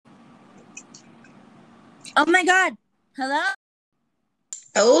Oh my God. Hello?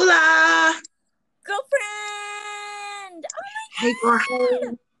 Hola. Girlfriend. Hey,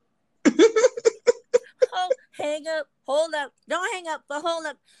 girl. Oh, hang up. Hold up. Don't hang up, but hold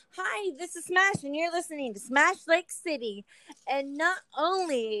up. Hi, this is Smash, and you're listening to Smash Lake City. And not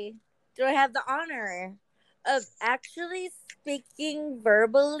only do I have the honor of actually speaking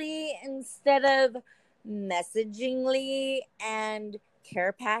verbally instead of messagingly and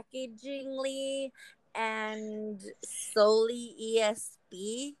care packagingly and solely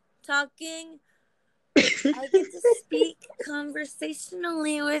ESP talking, I get to speak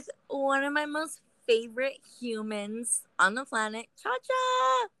conversationally with one of my most favorite humans on the planet, Cha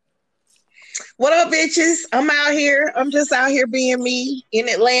Cha. What up, bitches? I'm out here. I'm just out here being me in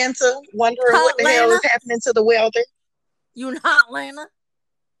Atlanta, wondering what the hell Atlanta? is happening to the weather. You not Atlanta?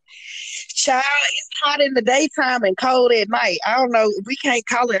 Child, it's hot in the daytime and cold at night. I don't know. We can't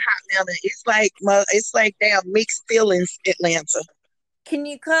call it hot Atlanta. It's like damn mixed feelings Atlanta. Can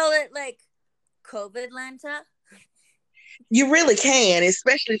you call it like COVID Atlanta? You really can,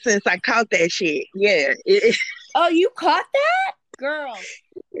 especially since I caught that shit. Yeah. Oh, you caught that? Girl.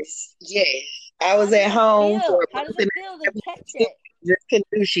 Yeah. I was How does at it home for feel? a How month does and it a feel to half. catch it? Just couldn't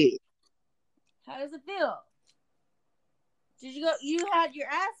do shit. How does it feel? Did you go? You had your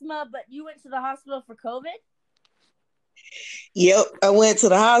asthma, but you went to the hospital for COVID? Yep, I went to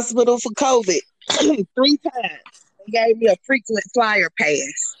the hospital for COVID 3 times. They gave me a frequent flyer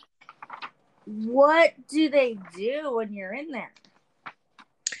pass. What do they do when you're in there?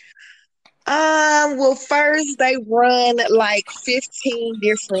 Well, first they run like 15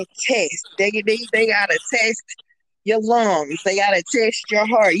 different tests. They gotta test your lungs. They gotta test your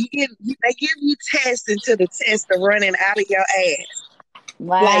heart. They give you tests until the tests are running out of your ass.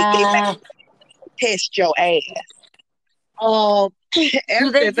 Like they Wow. test your ass. Do they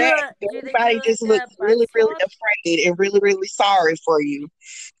After do that, a do they do everybody like just looks a butt really, really swab? afraid and really, really sorry for you.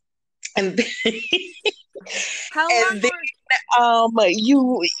 And How long and then were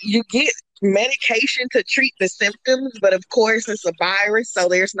you get medication to treat the symptoms, but of course it's a virus, so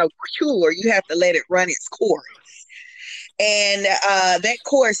there's no cure. You have to let it run its course. And that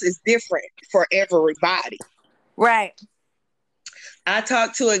course is different for everybody. right? I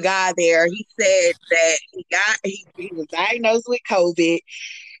talked to a guy there. He said that he was diagnosed with COVID.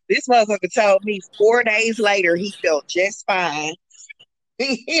 This motherfucker told me 4 days later he felt just fine.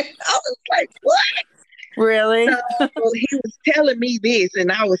 I was like, what? Really? So he was telling me this,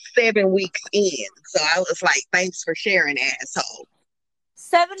 and I was 7 weeks in. So I was like, thanks for sharing, asshole.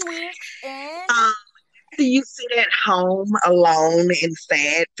 7 weeks in? Do you sit at home alone and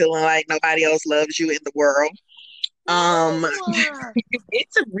sad, feeling like nobody else loves you in the world? No. You get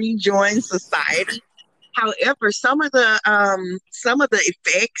to rejoin society. However, some of the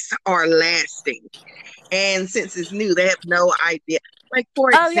effects are lasting. And since it's new, they have no idea. Like,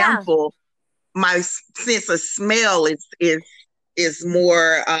 for Oh yeah. example, my sense of smell is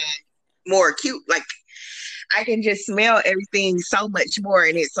more acute. Like, I can just smell everything so much more,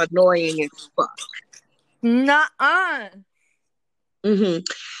 and it's annoying as fuck. Nuh-uh.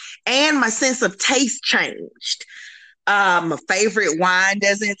 And my sense of taste changed. My favorite wine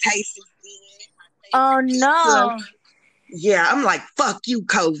doesn't taste as good. My Oh favorite pizza. no. Yeah, I'm like, fuck you,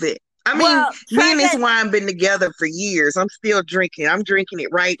 COVID. I mean, Well, me try and this again. wine been together for years. I'm still drinking. I'm drinking it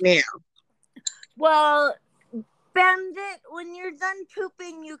right now. Well, Bandit, when you're done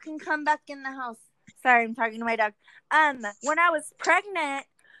pooping, you can come back in the house. Sorry, I'm talking to my dog. When I was pregnant,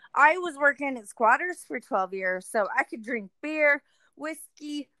 I was working at Squatters for 12 years, so I could drink beer,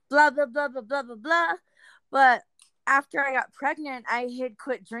 whiskey, blah, blah, blah, blah, blah, blah, blah. But after I got pregnant, I had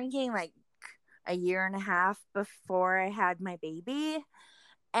quit drinking like a year and a half before I had my baby.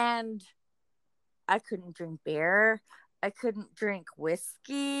 And I couldn't drink beer. I couldn't drink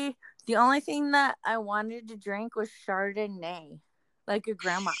whiskey. The only thing that I wanted to drink was Chardonnay, like a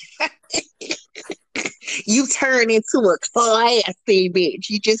grandma. You turn into a classy bitch.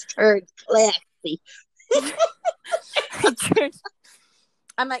 You just turned classy.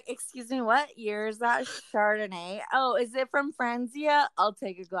 I'm like, excuse me, what year is that Chardonnay? Oh, is it from Franzia? I'll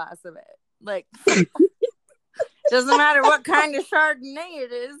take a glass of it. Like, doesn't matter what kind of Chardonnay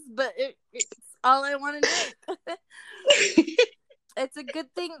it is, but it's all I want to drink. It's a good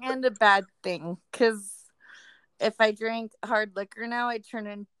thing and a bad thing, because if I drink hard liquor now, I turn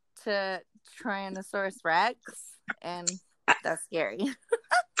into Tyrannosaurus Rex, and that's scary.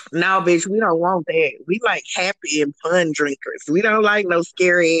 No, bitch, we don't want that. We like happy and fun drinkers. We don't like no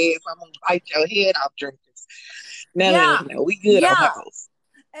scary ass, I'm gonna bite your head off drinkers. No, no, Yeah, no, no. We good on yeah. those.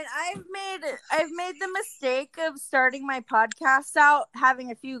 And I've made the mistake of starting my podcast out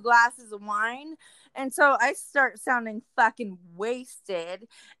having a few glasses of wine, and so I start sounding fucking wasted.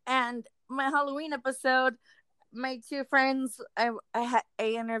 And my Halloween episode, my two friends, I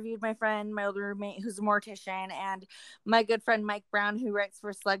interviewed my friend, my older roommate, who's a mortician, and my good friend Mike Brown, who writes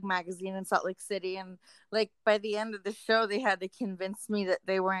for Slug Magazine in Salt Lake City. And like by the end of the show, they had to convince me that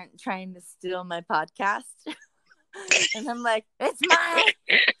they weren't trying to steal my podcast. And I'm like, it's mine.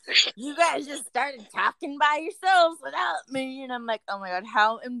 You guys just started talking by yourselves without me. And I'm like, oh my God,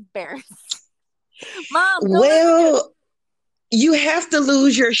 how embarrassed. Mom, don't listen to You have to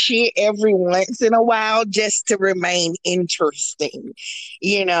lose your shit every once in a while just to remain interesting.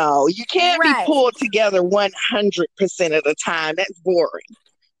 You know, you can't be Right. pulled together 100% of the time. That's boring.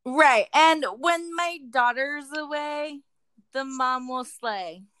 Right. And when my daughter's away, the mom will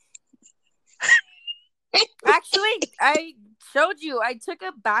slay. Actually, I showed you, I took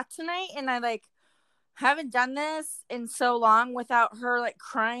a bath tonight, and I like haven't done this in so long without her like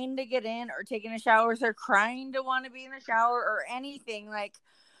crying to get in or taking a shower with her crying to want to be in the shower or anything. Like,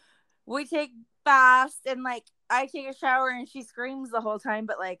 we take baths, and like I take a shower and she screams the whole time,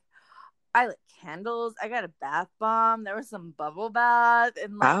 but like I lit candles, I got a bath bomb, there was some bubble bath,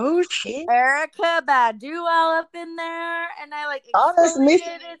 and like Oh, shit. Erica Badu all up in there, and I like All that's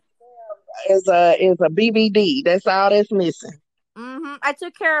missing is a BBD. That's all that's missing. I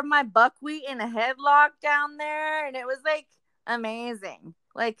took care of my buckwheat in a headlock down there, and it was like amazing.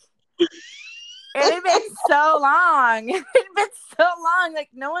 Like, it had been so long. It had been so long. Like,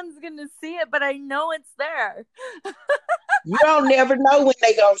 no one's gonna see it, but I know it's there. You don't never know when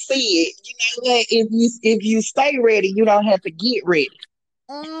they gonna see it. You know what? If you stay ready, you don't have to get ready.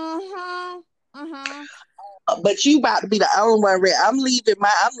 But you about to be the only one ready. I'm leaving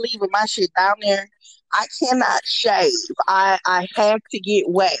my shit down there. I cannot shave. I have to get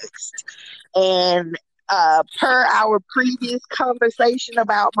waxed. And per our previous conversation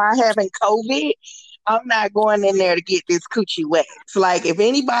about my having COVID, I'm not going in there to get this coochie waxed. Like, if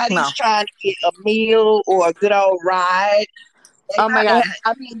anybody's trying to get a meal or a good old ride, Oh my God.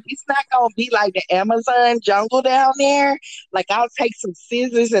 I mean, it's not gonna be like the Amazon jungle down there. Like, I'll take some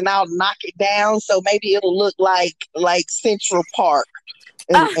scissors and I'll knock it down, so maybe it'll look like Central Park.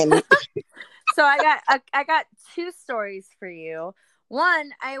 And So I got two stories for you.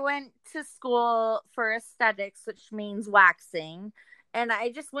 One, I went to school for aesthetics, which means waxing, and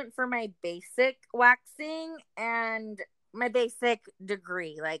I just went for my basic waxing and my basic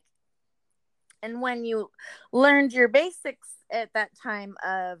degree. Like, and when you learned your basics at that time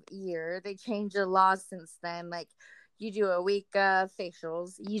of year, they changed the laws since then. Like, you do a week of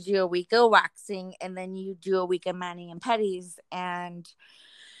facials, you do a week of waxing, and then you do a week of mani and pedis. And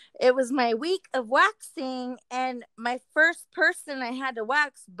it was my week of waxing, and my first person I had to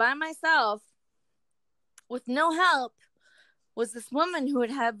wax by myself with no help was this woman who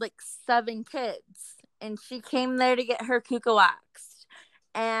had like 7 kids, and she came there to get her kuka waxed.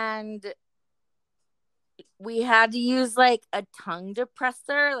 And we had to use like a tongue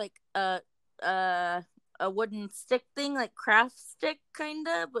depressor, like a wooden stick thing, like craft stick kind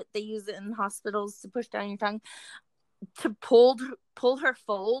of, but they use it in hospitals to push down your tongue, to pull her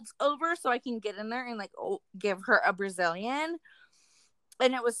folds over so I can get in there and like give her a Brazilian.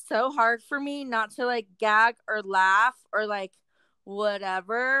 And it was so hard for me not to like gag or laugh or like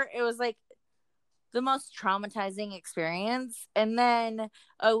whatever. It was like the most traumatizing experience. And then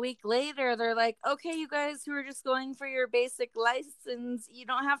a week later, they're like, okay, you guys who are just going for your basic license, you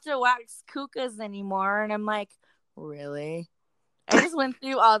don't have to wax kukas anymore. And I'm like, really? I just went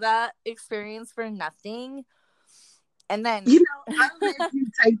through all that experience for nothing. And then, I'll let you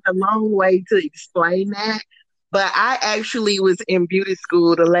take the long way to explain that. But I actually was in beauty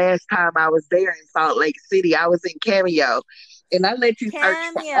school the last time I was there in Salt Lake City. I was in Cameo. And I let you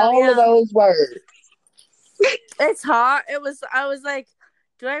search for all of those words. It's hot. I was like,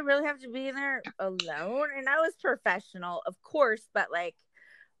 do I really have to be in there alone? And I was professional, of course, but like,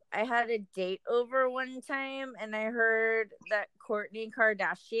 I had a date over one time, and I heard that Kourtney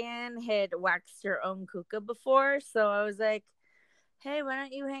Kardashian had waxed her own kuka before. So I was like, hey, why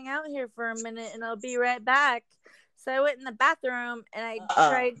don't you hang out here for a minute and I'll be right back. So I went in the bathroom and I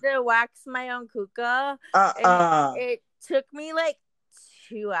tried to wax my own kuka. And it took me like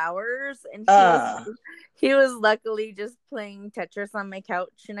 2 hours. And he was luckily just playing Tetris on my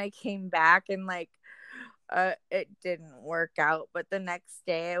couch. And I came back and like, it didn't work out. But the next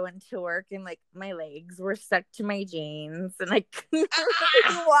day I went to work and like my legs were stuck to my jeans and I couldn't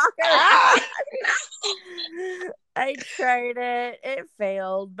walk around. I tried it. It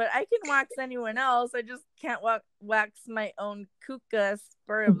failed, but I can wax anyone else. I just can't wax my own kuka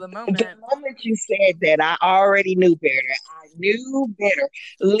spur of the The moment. moment you said that, I already knew better. I knew better.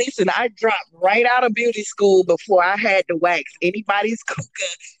 Listen, I dropped right out of beauty school before I had to wax anybody's kuka.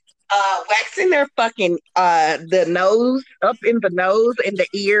 Waxing their fucking the nose, up in the nose and the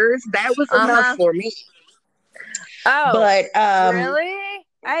ears, that was enough Uh-huh. for me. Oh, But really?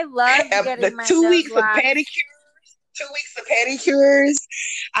 I loved the getting my two nose weeks of waxed. pedicures, 2 weeks of pedicures,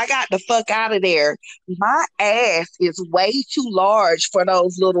 I got the fuck out of there. My ass is way too large for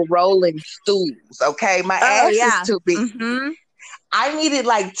those little rolling stools. Okay, my Oh, ass is yeah. too big. Mm-hmm. I needed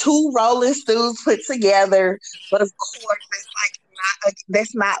like two rolling stools put together, but of course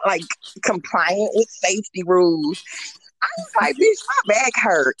that's not like compliant with safety rules. I was like, bitch, my back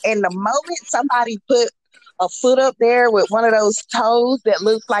hurt. And the moment somebody put a foot up there with one of those toes that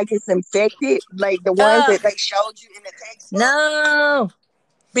looks like it's infected, like the ones that Ugh, they showed you in the textbook, no.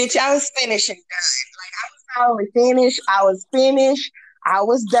 bitch, I was finished and done. Like I was not only finished, I was finished, I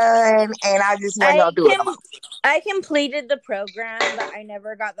was done, and I just wasn't gonna I do it no more. can I completed the program, but I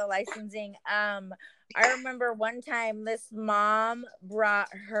never got the licensing. I remember one time this mom brought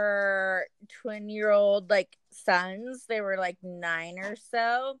her twin-year-old like sons. They were like 9 or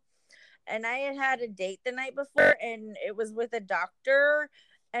so. And I had a date the night before, and it was with a doctor.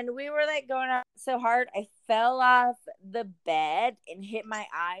 And we were like going out so hard, I fell off the bed and hit my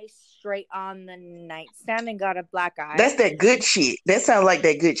eye straight on the nightstand and got a black That's eye. that good shit. That sounds like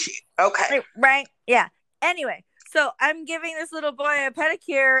that good shit. Okay. Right? Yeah. Anyway, so I'm giving this little boy a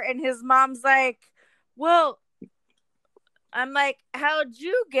pedicure, and his mom's like, well, I'm like, how'd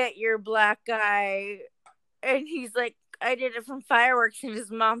you get your black eye? And he's like, I did it from fireworks. And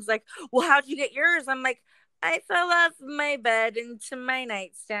his mom's like, well, how'd you get yours? I'm like, I fell off my bed into my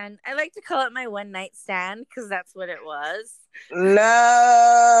nightstand. I like to call it my one night stand because that's what it was.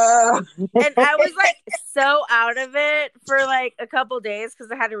 No. And I was like so out of it for like a couple days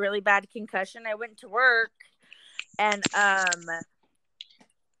because I had a really bad concussion. I went to work and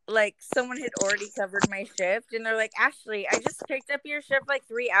like someone had already covered my shift and they're like, Ashley, I just picked up your shift like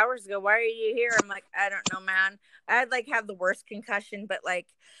 3 hours ago. Why are you here? I'm like, I don't know, man. I'd like have the worst concussion, but like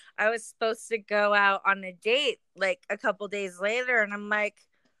I was supposed to go out on a date like a couple days later, and I'm like,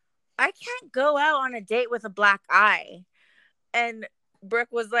 I can't go out on a date with a black eye. And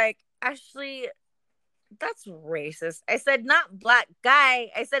Brooke was like, Ashley, that's racist. I said, not black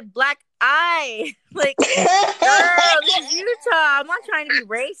guy. I said black eye. Like, girl, this is Utah. I'm not trying to be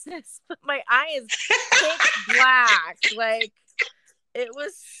racist, but my eye is pitch black. Like, it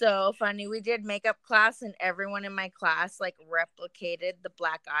was so funny. We did makeup class, and everyone in my class like replicated the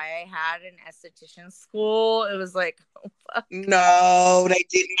black eye I had in esthetician school. It was like, oh, fuck. No, they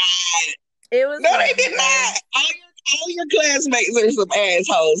did not. It was No, they did legendary. not. All your classmates are some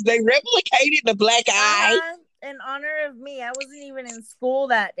assholes. They replicated the black eye. In honor of me, I wasn't even in school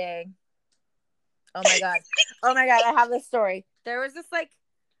that day. Oh my god. Oh my god, I have this story. There was this like,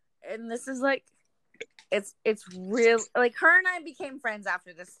 and this is like, it's real, like her and I became friends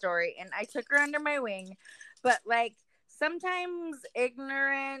after this story, and I took her under my wing, but like sometimes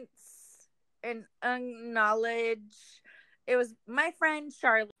ignorance and unknowledge. It was my friend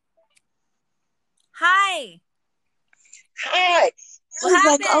Charlie. Hi. Hi. I What was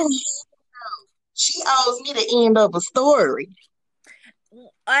like, oh, happened? she owes me the end of a story.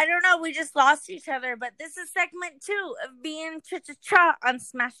 I don't know. We just lost each other, but this is segment 2 of being cha-cha-cha on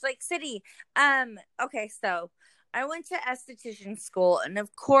Smash Lake City. Okay, so I went to esthetician school, and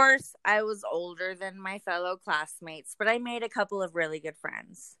of course, I was older than my fellow classmates, but I made a couple of really good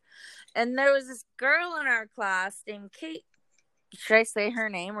friends. And there was this girl in our class named Kate. Should I say her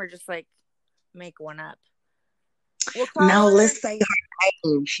name or just like make one up? We'll call No, her let's say her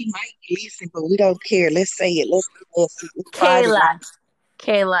name. She might listen, but we don't care. Let's say it. Let's be messy. It's Friday night.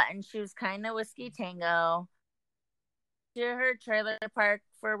 Kayla, and she was kind of whiskey tango. To her trailer park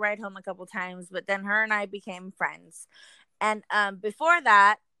for a ride home a couple times, but then her and I became friends. And before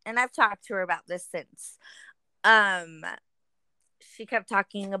that, and I've talked to her about this since, she kept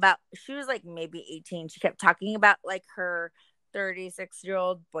talking about, she was like maybe 18. She kept talking about like her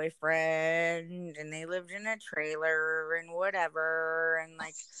 36-year-old boyfriend, and they lived in a trailer and whatever. And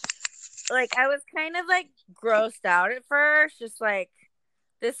like I was kind of like grossed out at first, just like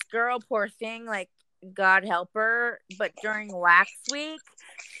this girl, poor thing, like God help her. But during wax week,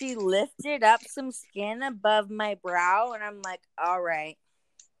 she lifted up some skin above my brow, and I'm like, all right,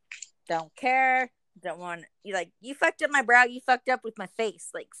 don't care, don't want you. Like, you fucked up my brow, you fucked up with my face.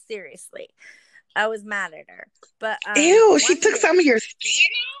 Like, seriously, I was mad at her. But Ew, she took some of your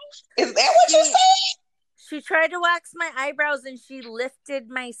skin off? Is that what you said? She tried to wax my eyebrows and she lifted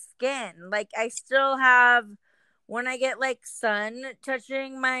my skin. Like, I still have, when I get like sun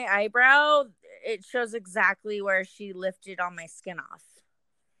touching my eyebrow, it shows exactly where she lifted all my skin off.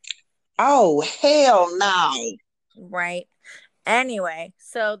 Oh, hell no. Right. Anyway,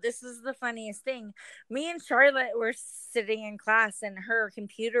 so this is the funniest thing. Me and Charlotte were sitting in class and her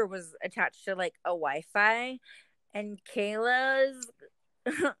computer was attached to like a Wi-Fi, and Kayla's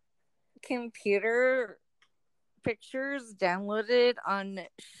computer pictures downloaded on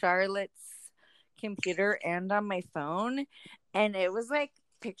Charlotte's computer and on my phone, and it was like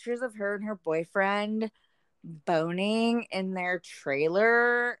pictures of her and her boyfriend boning in their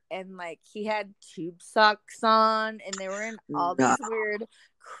trailer, and like he had tube socks on and they were in all No. these weird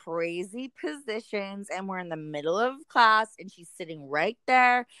crazy positions, and we're in the middle of class and she's sitting right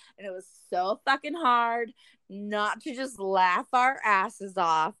there, and it was so fucking hard not to just laugh our asses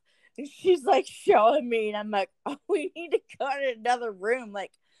off. And she's like showing me, and I'm like, oh, we need to go to another room.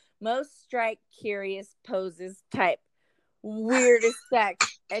 Like, most strike curious poses type weirdest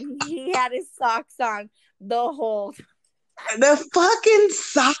sex, and he had his socks on the whole time. The fucking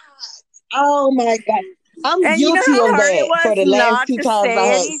socks. Oh my God. I'm And you know guilty how of hard it that for was the last not 2 to times I say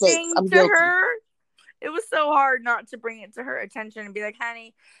had sex. anything I'm to guilty. her? It was so hard not to bring it to her attention and be like,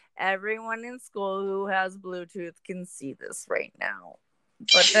 honey, everyone in school who has Bluetooth can see this right now.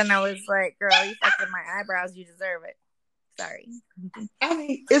 But then I was like, girl, you fucked with my eyebrows, you deserve it. Sorry. I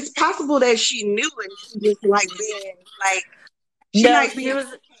mean, it's possible that she knew and she just like being like No, she was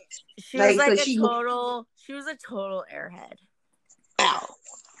like like so a total airhead.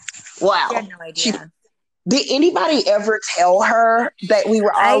 Wow. She had no idea. Did anybody ever tell her that we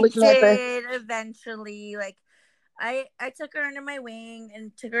were all looking at the? I did eventually. Like, I took her under my wing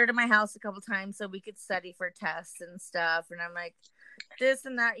and took her to my house a couple times so we could study for tests and stuff. And I'm like, this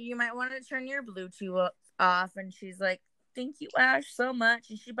and that, you might want to turn your Bluetooth off. And she's like, thank you, Ash, so much.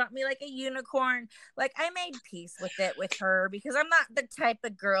 And she bought me like a unicorn. Like, I made peace with it with her because I'm not the type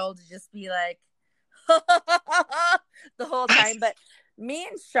of girl to just be like the whole time. But me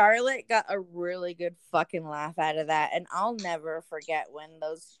and Charlotte got a really good fucking laugh out of that. And I'll never forget when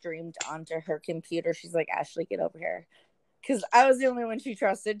those streamed onto her computer. She's like, Ashley, get over here. Because I was the only one she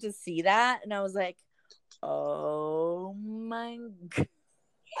trusted to see that. And I was like, oh my God.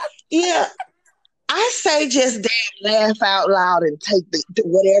 Yeah. I say just damn laugh out loud and take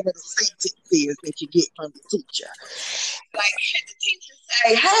whatever the sentence is that you get from the teacher. Like, should the teacher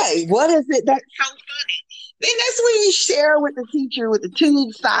say, hey, what is it that's so funny? Then that's when you share with the teacher with the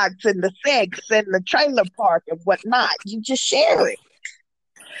tube socks and the sex and the trailer park and whatnot. You just share it.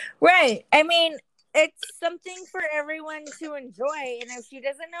 Right. I mean, it's something for everyone to enjoy. And if she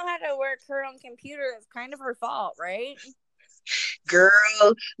doesn't know how to work her own computer, it's kind of her fault, right?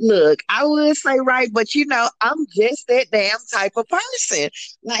 Girl, look, I would say right, but you know, I'm just that damn type of person.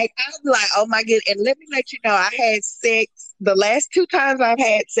 Like, I'm like, oh my God. And let me let you know, I had sex. The last 2 times I've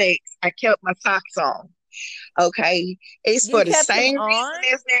had sex, I kept my socks on. Okay. It's You for the kept them same on? reason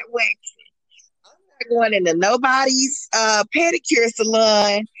as that waxing. I'm not going into nobody's pedicure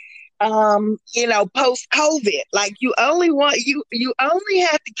salon. You know, post COVID, like you only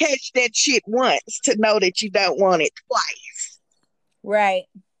have to catch that shit once to know that you don't want it twice. Right.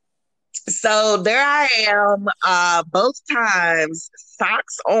 So there I am, both times,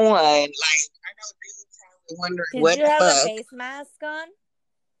 socks on. Like, I know dudes probably wondering Did what you the have fuck a face mask on?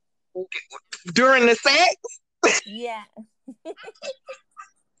 during the sex. Yeah. I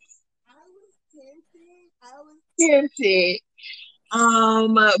was tempted.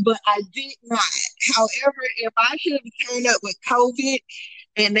 But I did not. However, if I should have turned up with COVID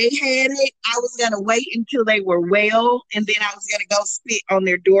and they had it, I was gonna wait until they were well, and then I was gonna go spit on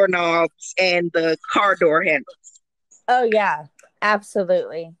their doorknobs and the car door handles. Oh yeah,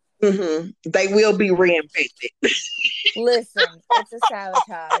 absolutely. Mm-hmm. They will be reinfected. Listen, it's a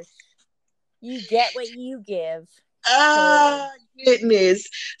sabotage. You get what you give. Oh goodness.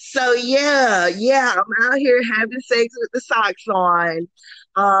 So yeah, I'm out here having sex with the socks on.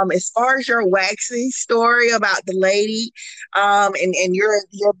 As far as your waxing story about the lady, and you're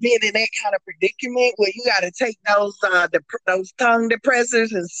being in that kind of predicament where you got to take those tongue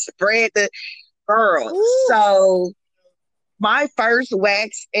depressors and spread the girl. Ooh. So my first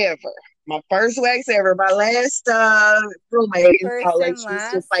wax ever. My last roommate in Salt Lake, she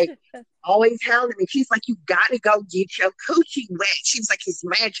was just like always hounding me. She's like, you got to go get your coochie wet. She was like, it's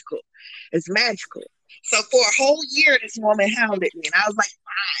magical. It's magical. So for a whole year, this woman hounded me. And I was like,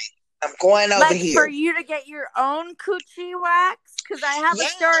 fine, I'm going over here. For you to get your own coochie wax? Because I have a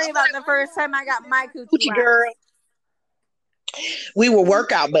story about the first time I got my coochie wax. Girl. We were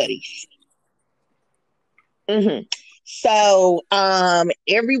workout buddies. Mm-hmm. So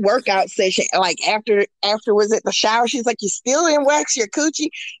every workout session, like afterwards at the shower, she's like, "You still in wax your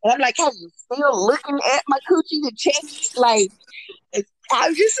coochie?" And I'm like, "Have you still looking at my coochie to check?" Like,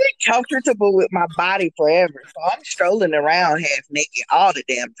 I'm just uncomfortable with my body forever. So I'm strolling around half naked all the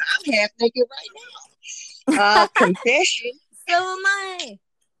damn time. I'm half naked right now. Confession. So am I.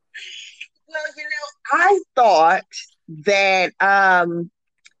 Well, I thought that that you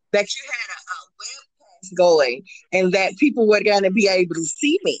had a webcast going and that people were going to be able to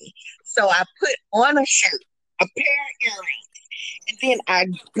see me. So I put on a shirt, a pair of earrings, and then I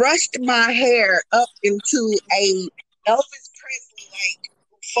brushed my hair up into a Elvis Presley like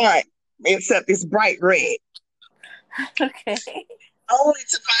font, except it's bright red. Okay. Only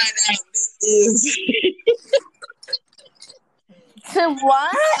to find out this is To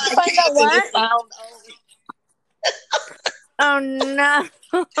what? Find out what? Sound Oh no.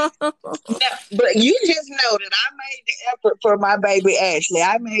 but you just know that I made the effort for my baby Ashley.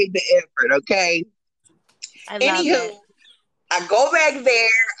 I made the effort, okay? I love it. I go back there.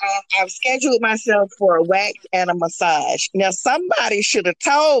 I've scheduled myself for a wax and a massage. Now, somebody should have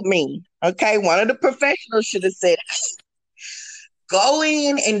told me, okay? One of the professionals should have said, go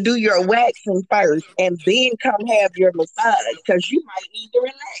in and do your waxing first and then come have your massage because you might need to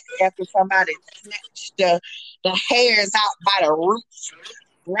relax after somebody snatched the hairs out by the roots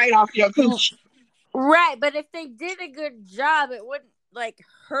right off your coochie. Right, but if they did a good job, it wouldn't like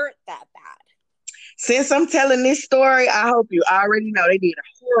hurt that bad. Since I'm telling this story, I hope you already know they did a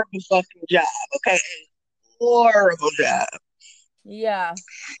horrible fucking job, okay? Horrible job. Yeah.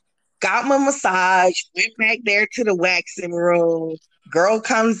 Got my massage, went back there to the waxing room. Girl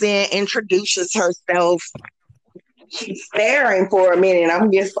comes in, introduces herself. She's staring for a minute. I'm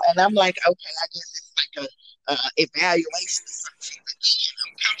like, okay, I guess it's like a evaluation or something.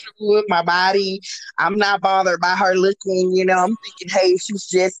 I'm comfortable with my body. I'm not bothered by her looking. I'm thinking, hey, she's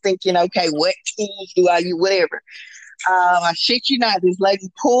just thinking, okay, what tools do I use? Whatever. I shit you not, this lady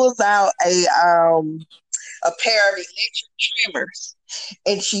pulls out a pair of electric trimmers,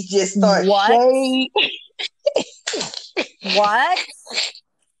 and she just starts shade. What? A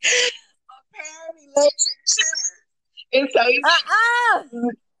pair of electric trimmers. And so it's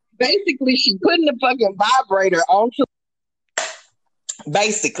basically she putting the fucking vibrator onto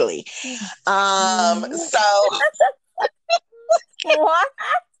basically. So what?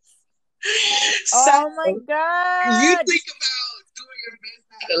 Oh my god. You think about doing your best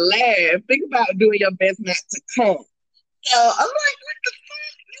not to laugh. Think about doing your best not to come. So I'm like, what the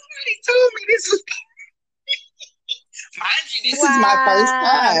fuck? Nobody told me this was mind you, this is my first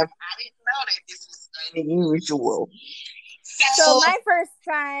time. I didn't know that this was unusual. So my first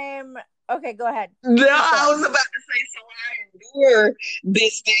time. Okay, go ahead. No, I was about to say, so I endure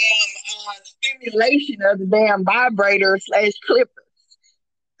this damn stimulation of the damn vibrator / clippers.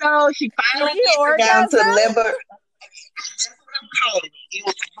 So she finally gets her down to level. That's what I'm calling it. It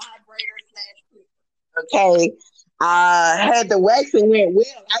was a vibrator / clipper. Okay. Had the waxing went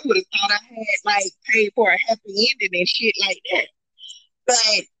well, I would have thought I had like paid for a happy ending and shit like that.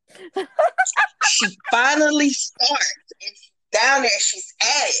 But she finally starts and she's down there, she's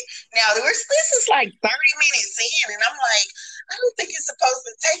at it. Now this is like 30 minutes in, and I'm like, I don't think it's supposed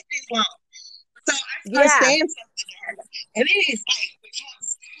to take this long. So I start saying something to her, and it is like,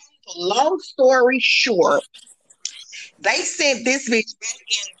 long story short, they sent this bitch back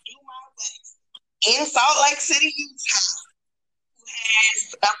in to do my wax in Salt Lake City, Utah, who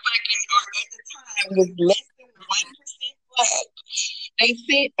has a fucking, or at the time was less than 1% black. They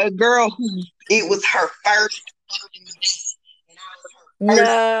sent a girl who it was her first fucking day, and I was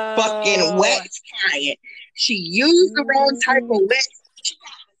her first fucking wax client. She used the wrong type of wax. She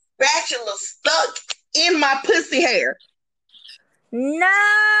got the spatula stuck in my pussy hair. No!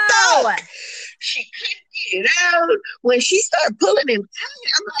 Stuck. She couldn't get it out. When she started pulling and pulling,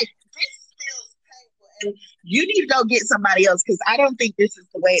 I'm like, this feels painful. And you need to go get somebody else because I don't think this is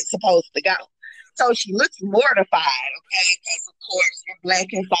the way it's supposed to go. So she looks mortified, okay? Because, of course, you're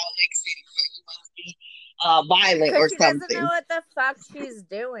black in Salt Lake City, so you must be violent or something. She doesn't know what the fuck she's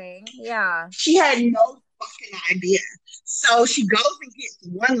doing. Yeah. She had no fucking idea. So she goes and gets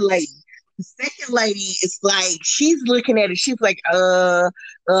one lady. The second lady is like, she's looking at it. She's like,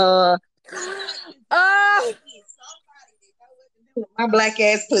 my black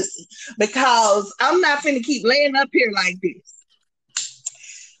ass pussy, because I'm not finna keep laying up here like this.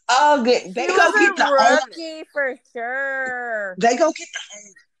 Oh, good. They go get the rookie for sure. They go get the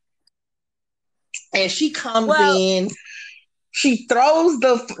owner, and she comes in. She throws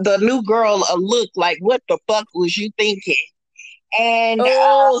the new girl a look like, "What the fuck was you thinking?" And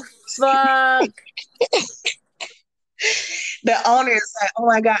fuck. The owner is like, oh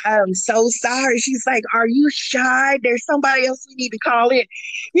my God, I'm so sorry. She's like, are you shy? There's somebody else we need to call in.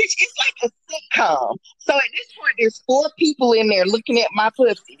 It's like a sitcom. So at this point, there's 4 people in there looking at my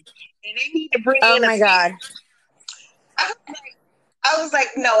pussy. And they need to bring Oh in a my God. I was like,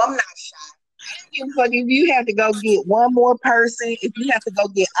 no, I'm not shy. I don't give a fuck if you have to go get one more person, if you have to go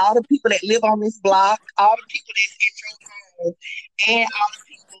get all the people that live on this block, all the people that's at your home, and all the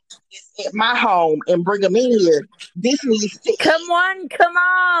people that's at my home, and bring them in here. This needs to Come on, come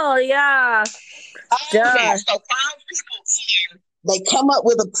on. Yeah. all Duh. that. So 5 people in, they come up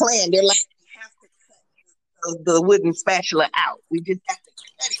with a plan. They're like, we have to cut the wooden spatula out. We just have to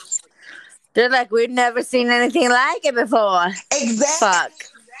cut it. They're like, we've never seen anything like it before. Exactly. Fuck.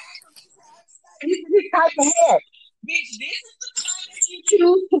 This is this type of hair. Bitch, this is the time that you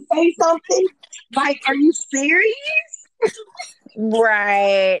choose to say something? Like, are you serious?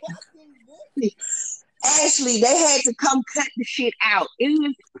 Right. Ashley, they had to come cut the shit out. It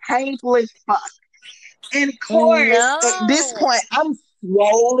was painful as fuck. And of course, at this point, I'm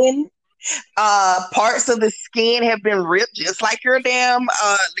swollen. Parts of the skin have been ripped, just like your damn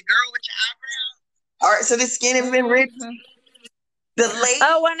the girl with your eyebrow. Parts of the skin have been ripped. The lady.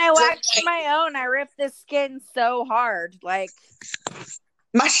 Oh, when I waxed my own, I ripped the skin so hard, like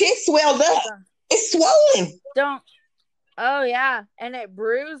my shit swelled up. It's swollen. Don't. Oh yeah, and it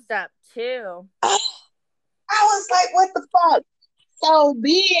bruised up too. I was like, what the fuck? So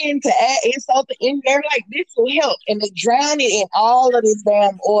then to add insult to injury, they're like, this will help. And they drown it in all of this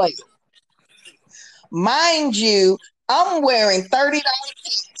damn oil. Mind you, I'm wearing $30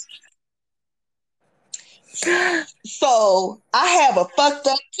 pants. So I have a fucked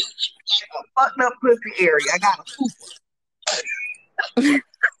up coochie, like a fucked up pussy area. I got a pooper.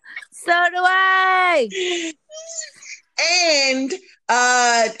 So do I. And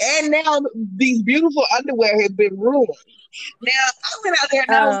now these beautiful underwear have been ruined. Now, I went out there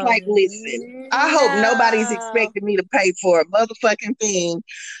and I was like, listen, I hope nobody's expecting me to pay for a motherfucking thing.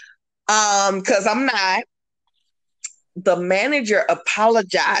 Because I'm not. The manager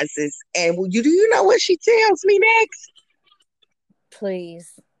apologizes. And do you know what she tells me next?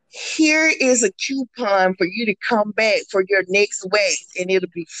 Please. Here is a coupon for you to come back for your next wax, and it'll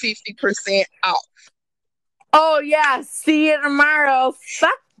be 50% off. Oh, yeah. See you tomorrow.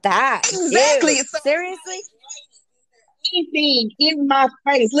 Fuck that. Exactly. Dude, seriously? Anything in my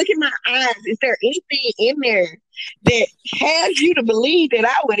face, look at my eyes. Is there anything in there that has you to believe that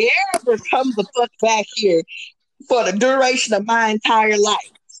I would ever come the fuck back here for the duration of my entire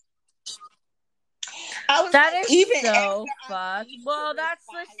life? That like, is even so fucked. Well, that's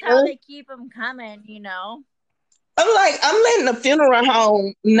just how they keep them coming, you know? I'm like, I'm letting the funeral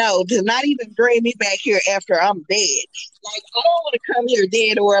home know to not even bring me back here after I'm dead. Like, I don't want to come here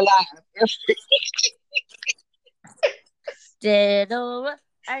dead or alive. Dead or...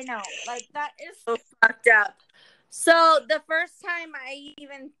 I know. Like, that is so fucked up. So, the first time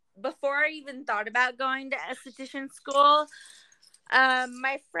before I even thought about going to esthetician school,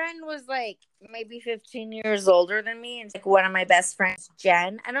 my friend was like maybe 15 years older than me, and like one of my best friends,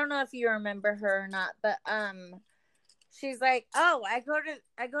 Jen. I don't know if you remember her or not, but she's like, oh, I go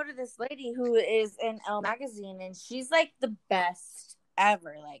to this lady who is in Elle magazine, and she's like the best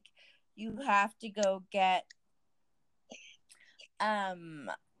ever. Like, you have to go get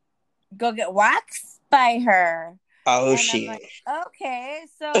waxed by her. Oh, and shit. I'm like, okay,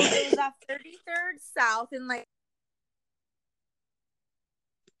 so it was off 33rd South in like.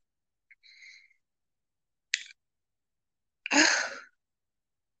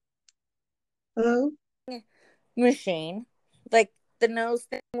 Hello? Machine, like the nose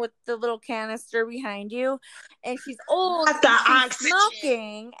thing with the little canister behind you, and she's old, and she's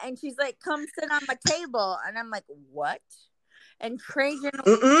smoking, and she's like, come sit on my table, and I'm like, what? And Trajan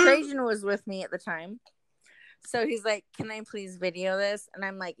was with me at the time, so he's like, can I please video this? And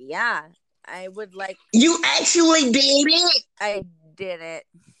I'm like, yeah, I would like. You actually did it? I did it.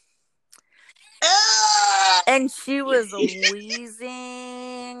 And she was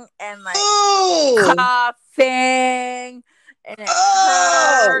wheezing and like coughing, and it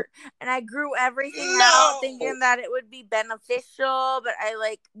hurt. And I grew everything out thinking that it would be beneficial, but I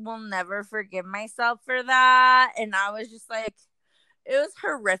like will never forgive myself for that. And I was just like, it was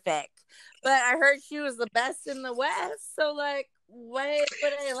horrific. But I heard she was the best in the West, so like, what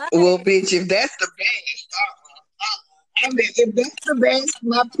would I like? Well, bitch, if that's the best, I mean, if that's the best,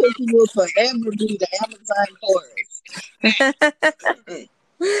 my pussy will forever be the Amazon forest.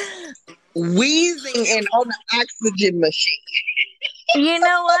 Wheezing and on the oxygen machine. You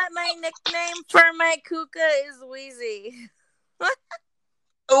know what? My nickname for my kuka is Wheezy.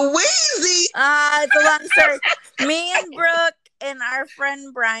 Wheezy? It's a long story. Me and Brooke and our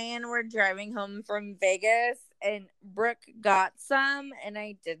friend Brian were driving home from Vegas, and Brooke got some, and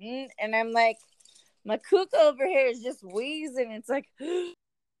I didn't. And I'm like, my kook over here is just wheezing. It's like,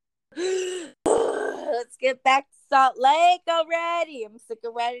 let's get back to Salt Lake already. I'm sick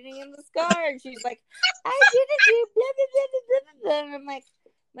of riding in this car. And she's like, I didn't do blah, blah, blah, blah, blah. And I'm like,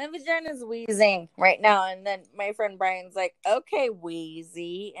 my vagina's wheezing right now. And then my friend Brian's like, okay,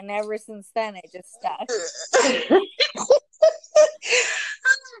 wheezy. And ever since then, it just stuck.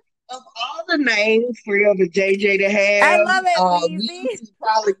 Of all the names for your JJ to have, I love it, Wheezy.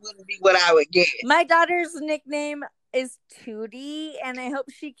 Probably wouldn't be what I would get. My daughter's nickname is Tootie, and I hope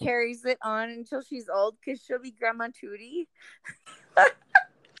she carries it on until she's old, because she'll be Grandma Tootie. That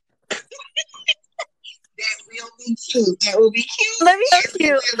will be cute. That will be cute. Let me tell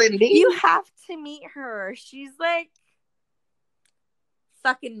you, you have to meet her. She's like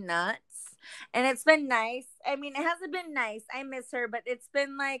fucking nuts. And it's been nice. I mean, it hasn't been nice. I miss her, but it's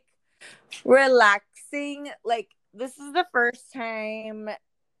been like relaxing. Like, this is the first time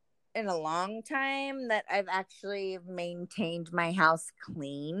in a long time that I've actually maintained my house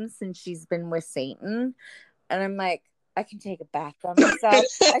clean since she's been with Satan. And I'm like, I can take a bath on myself. I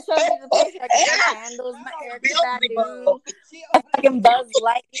showed you the picture. I got candles, my air tobacco. A fucking Buzz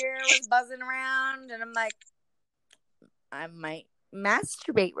Lightyear was buzzing around. And I'm like, I might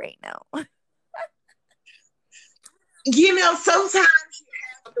masturbate right now. You know, sometimes you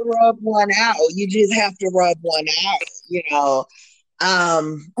have to rub one out. You just have to rub one out, you know.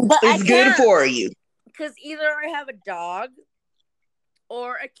 But it's good for you. Because either I have a dog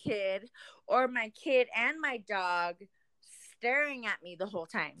or a kid, or my kid and my dog staring at me the whole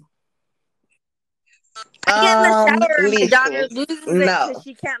time. I get in the shower and my daughter loses it because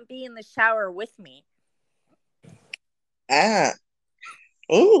she can't be in the shower with me.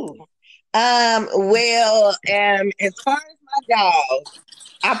 Ooh. Well, as far as my dog,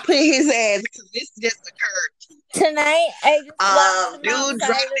 I put his ass, because this just occurred tonight. I just walked him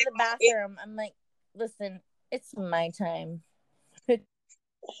outside of the bathroom. I'm like, listen, it's my time. I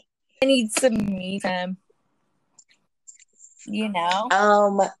need some me time. You know?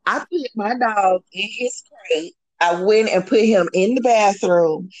 I put my dog in his crate. I went and put him in the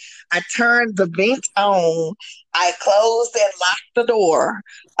bathroom. I turned the vent on. I closed and locked the door.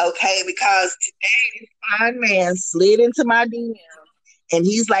 Okay, because today this fine man slid into my DM, and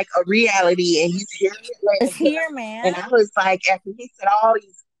he's like a reality, and he's here. Is he your man? And I was like, after he said all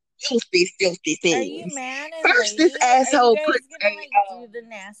these filthy things. Are you man and first, lady? This asshole put do the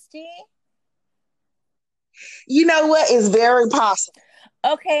nasty. You know what? It's very possible.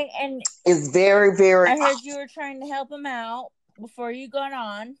 Okay, and it's very, very I heard you were trying to help him out before you got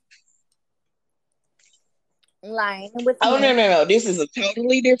on. Lying with me. No. This is a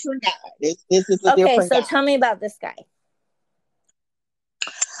totally different guy. This is a different guy. Okay, so tell me about this guy.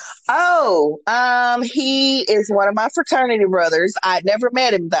 He is one of my fraternity brothers. I'd never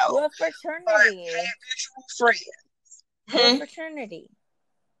met him, though. What fraternity? Friends. What fraternity?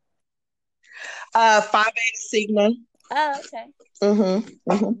 Phi Beta Sigma. Oh, okay.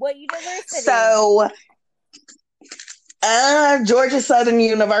 What university? So, Georgia Southern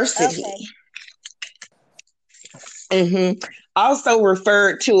University. Okay. Also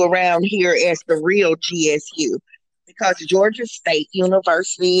referred to around here as the real GSU, because Georgia State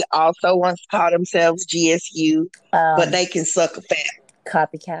University also wants to call themselves GSU, but they can suck a fat.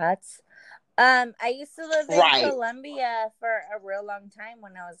 Copycats. I used to live in Columbia for a real long time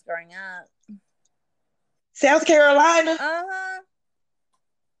when I was growing up. South Carolina?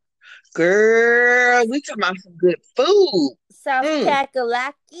 Girl, we talking about some good food. South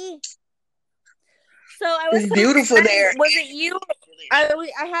Kakalaki. So I was beautiful there. Was it you? I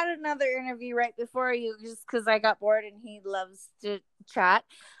had another interview right before you, just because I got bored and he loves to chat.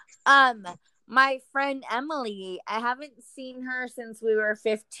 My friend Emily, I haven't seen her since we were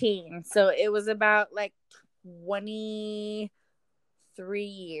 15. So it was about like 23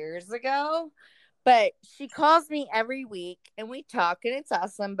 years ago. But she calls me every week and we talk and it's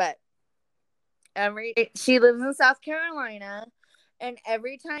awesome. But she lives in South Carolina, and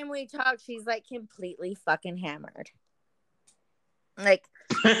every time we talk, she's like completely fucking hammered. Like,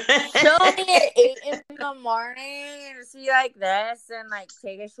 she'll be at 8 in the morning and see like this and like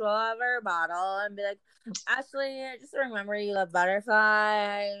take a swallow of her bottle and be like, Ashley, just remember you love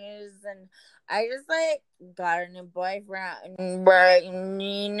butterflies. And I just like got a new boyfriend,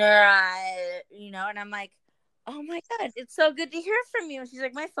 you know, and I'm like, oh my God, it's so good to hear from you. And she's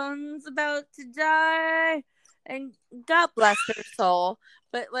like, my phone's about to die. And God bless her soul.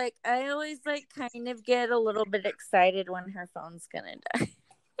 But like, I always like kind of get a little bit excited when her phone's gonna die.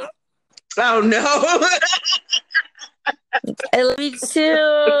 Oh no. I love you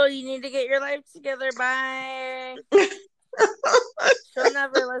too. You need to get your life together. Bye. She'll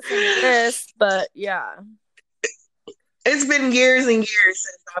never listen to this, but yeah. It's been years and years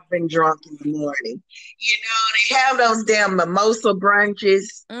since I've been drunk in the morning. You know, they have those damn mimosa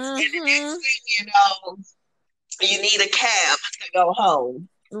brunches, and the next thing you know, you need a cab to go home.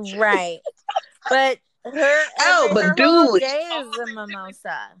 Right. But her but whole dude, day is a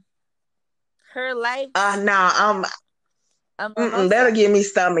mimosa. Her life nah, a mimosa. that'll give me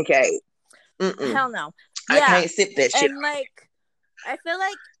stomach ache. Hell no. I can't sip that shit. And like, I feel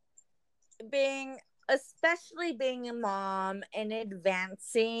like especially being a mom and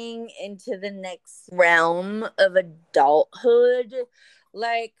advancing into the next realm of adulthood,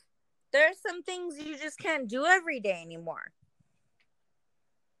 like, there's some things you just can't do every day anymore.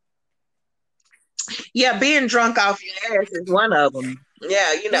 Yeah, being drunk off your ass is one of them.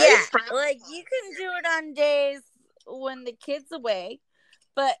 Yeah, you know, it's like you can do it on days when the kid's away,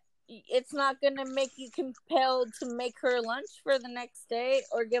 but it's not going to make you compelled to make her lunch for the next day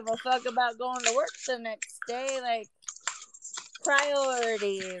or give a fuck about going to work the next day. Like,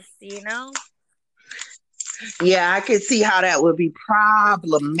 priorities, you know? Yeah, I could see how that would be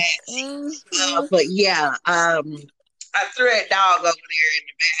problematic. But yeah, I threw that dog over there in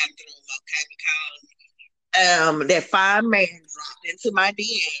the bathroom, okay, because that fine man dropped into my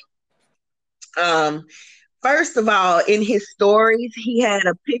DM. First of all, in his stories, he had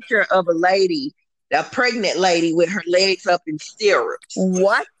a picture of a pregnant lady with her legs up in stirrups.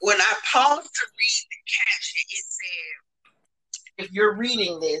 What? When I paused to read the caption, it said, if you're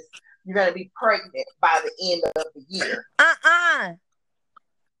reading this, you're going to be pregnant by the end of the year.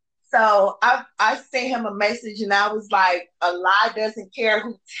 So I sent him a message and I was like, a lie doesn't care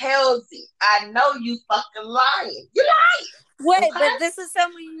who tells it. I know you fucking lying. You lying. Wait, okay? But this is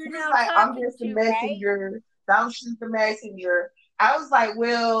someone you're now like, talking I'm just to, a messenger. Right? Don't shoot the messenger. I was like,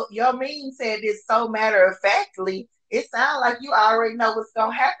 well, your meme said this so matter of factly. It sounds like you already know what's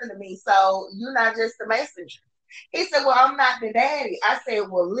going to happen to me. So you're not just a messenger. He said, well, I'm not the daddy. I said,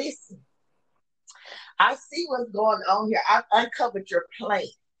 well, listen. I see what's going on here. I uncovered your plan.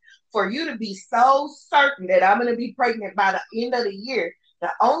 For you to be so certain that I'm going to be pregnant by the end of the year,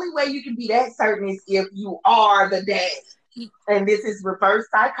 the only way you can be that certain is if you are the daddy. And this is reverse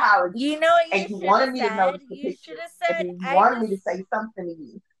psychology. You know what you wanted me to notice the picture. And then you wanted me to say something to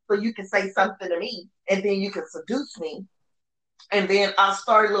you. So you can say something to me. And then you can seduce me. And then I'll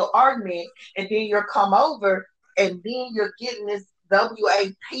start a little argument. And then you'll come over. And then you're getting this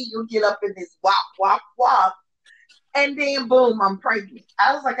WAP. You'll get up in this wop, wop, wop. And then boom, I'm pregnant.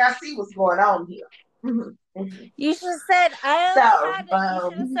 I was like, I see what's going on here. You should have said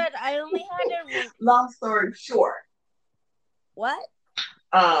I only had a long story short. What?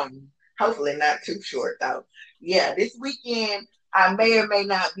 Hopefully not too short though. Yeah, this weekend I may or may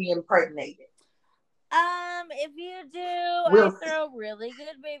not be impregnated. If you do, I throw really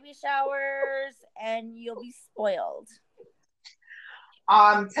good baby showers and you'll be spoiled.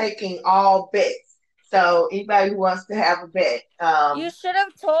 I'm taking all bets. So anybody who wants to have a bet, you should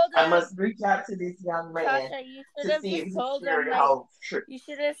have told him. I must reach out to this young man Tasha, you should have just told him. You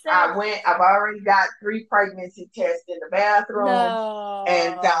should have said. I've already got 3 pregnancy tests in the bathroom. No.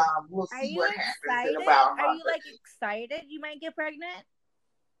 And we'll see what happens in about. Are you like excited you might get pregnant?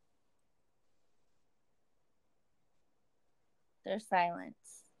 There's silence.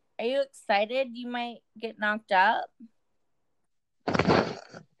 Are you excited you might get knocked up?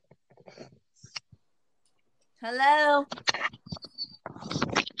 Hello?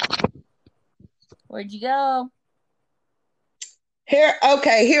 Where'd you go? Here I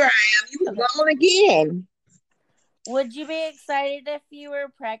am. You were gone again. Would you be excited if you were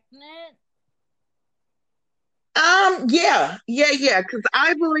pregnant? Yeah. Because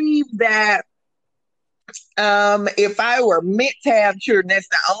I believe that if I were meant to have children, that's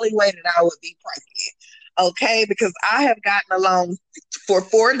the only way that I would be pregnant. Okay, because I have gotten along for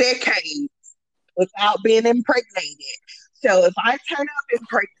 4 decades without being impregnated. So if I turn up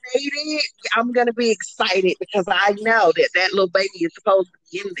impregnated, I'm going to be excited because I know that little baby is supposed to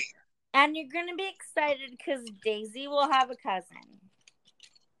be in there. And you're going to be excited because Daisy will have a cousin.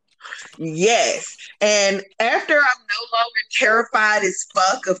 Yes. And after I'm no longer terrified as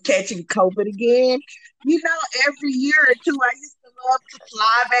fuck of catching COVID again, you know, every year or two, I used to love to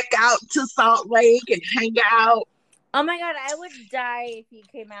fly back out to Salt Lake and hang out. Oh my God, I would die if you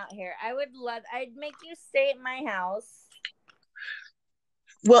came out here. I'd make you stay at my house.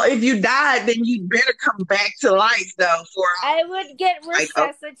 Well, if you died, then you'd better come back to life, though. I would get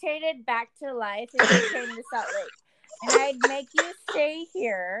resuscitated back to life if you came to Salt Lake. And I'd make you stay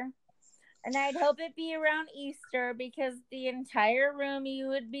here And I'd hope it be around Easter because the entire room you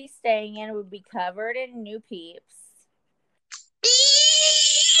would be staying in would be covered in new peeps.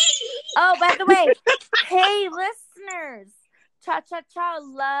 Oh, by the way, hey, listeners. Cha Cha Cha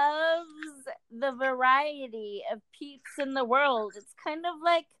loves the variety of peeps in the world. It's kind of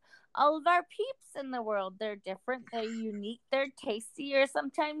like all of our peeps in the world. They're different, they're unique, they're tasty, or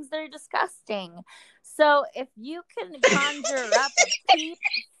sometimes they're disgusting. So if you can conjure up a peep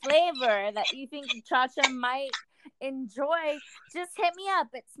flavor that you think Cha Cha might enjoy, just hit me up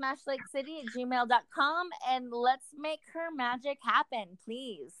at smashlakecity@gmail.com and let's make her magic happen,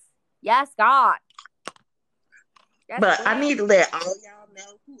 please. Yes, God. Yes, But I please. need to let all y'all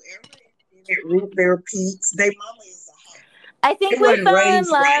know, whoever invented root beer peeps, they mama is a hoe. I think They we wasn't fell in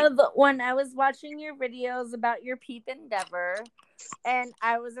raised right. love when I was watching your videos about your peep endeavor. And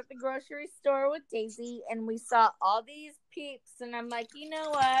I was at the grocery store with Daisy and we saw all these peeps. And I'm like, you know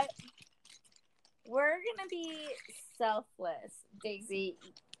what? We're going to be selfless, Daisy.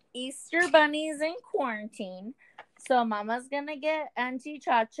 Easter bunny's in quarantine. So Mama's going to get Auntie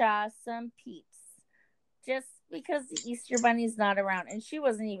Cha Cha some peeps. Just because the Easter bunny's not around. And she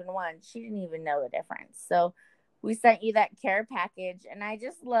wasn't even one. She didn't even know the difference. So we sent you that care package. And I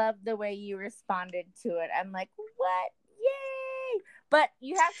just love the way you responded to it. I'm like, what? Yay! But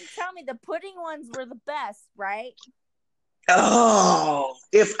you have to tell me the pudding ones were the best, right? Oh,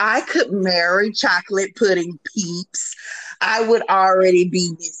 if I could marry chocolate pudding peeps, I would already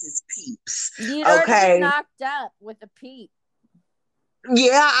be Mrs. Peeps. You'd already be Okay. knocked up with a peep.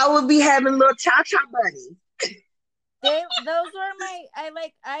 Yeah, I would be having little cha-cha bunnies. Those were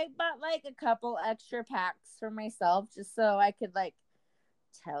I bought like a couple extra packs for myself just so I could like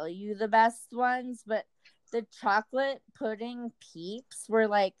tell you the best ones, but the chocolate pudding peeps were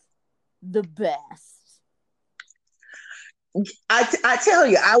like the best. I tell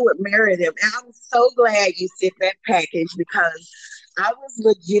you, I would marry them. And I'm so glad you sent that package because I was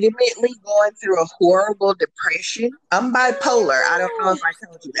legitimately going through a horrible depression. I'm bipolar. I don't know if I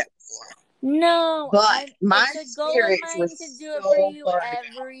told you that before. No, But my it's a goal of spirits were mine to do it for so you burned out.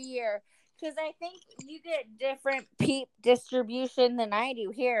 every year. Because I think you get different peep distribution than I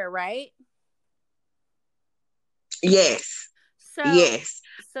do here, right? Yes. So, Yes.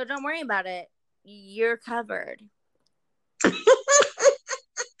 so don't worry about it. You're covered.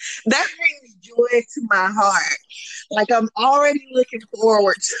 That brings joy to my heart. Like I'm already looking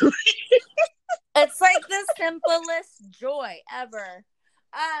forward to it. It's like the simplest joy ever.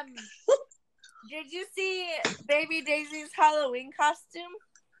 Did you see Baby Daisy's Halloween costume?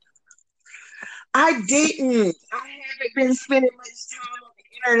 I didn't. I haven't been spending much time on the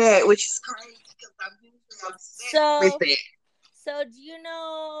internet, which is crazy because I'm usually obsessed with it. So do you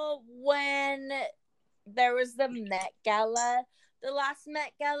know when there was the Met Gala? The last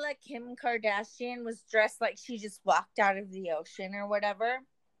Met Gala, Kim Kardashian was dressed like she just walked out of the ocean or whatever.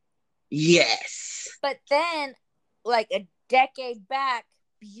 Yes. But then, like a decade back,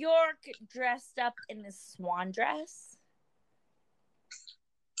 Bjork dressed up in a swan dress.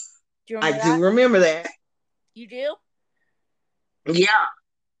 Do you remember that? I do remember that. You do? Yeah.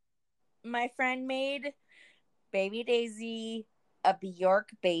 My friend made Baby Daisy a Bjork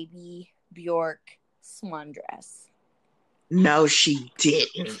swan dress. No, she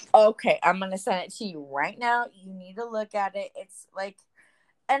didn't. Okay, I'm going to send it to you right now. You need to look at it. It's like,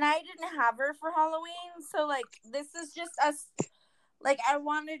 and I didn't have her for Halloween. So, like, this is just us. Like, I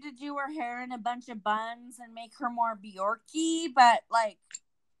wanted to do her hair in a bunch of buns and make her more Bjorky, but, like,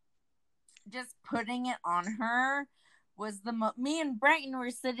 just putting it on her was me and Brighton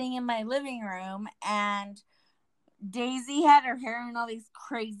were sitting in my living room, and Daisy had her hair in all these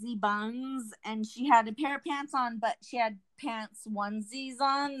crazy buns, and she had a pair of pants on, but she had pants onesies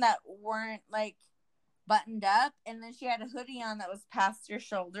on that weren't, like, buttoned up, and then she had a hoodie on that was past her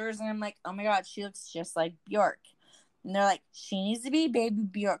shoulders, and I'm like, oh my god, she looks just like Bjork. And they're like, she needs to be Baby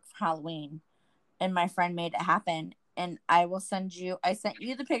Bjork for Halloween. And my friend made it happen. And I sent you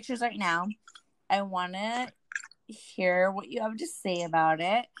the pictures right now. I want to hear what you have to say about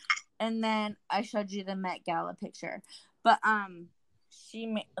it. And then I showed you the Met Gala picture. But, she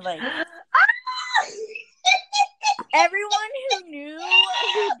made, like, everyone who knew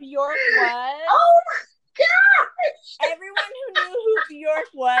who Bjork was. Oh my gosh. Everyone who knew who Bjork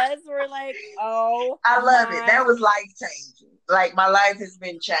was were like, oh, I love it. That was life changing. Like my life has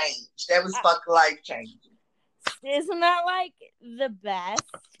been changed. That was fucking life changing. Isn't that like the best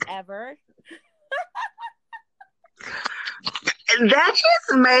ever? That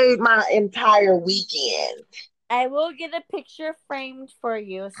just made my entire weekend. I will get a picture framed for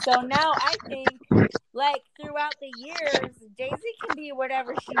you. So now I think, like, throughout the years, Daisy can be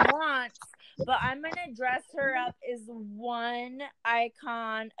whatever she wants. but I'm gonna dress her up as one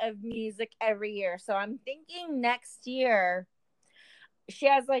icon of music every year. So I'm thinking next year she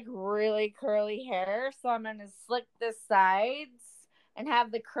has like really curly hair, so I'm gonna slick the sides and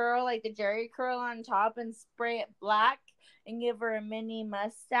have the curl like the Jerry curl on top and spray it black and give her a mini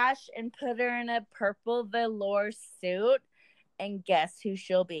mustache and put her in a purple velour suit. And guess who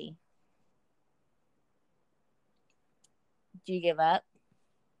she'll be? Do you give up?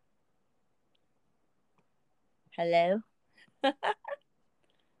 Hello?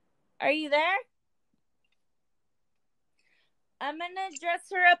 Are you there? I'm gonna dress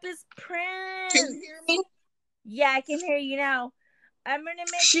her up as Prince. Can you hear me? Yeah, I can hear you now. I'm gonna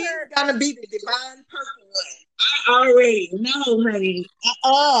make She's her. gonna be the divine purple one. I already know, honey.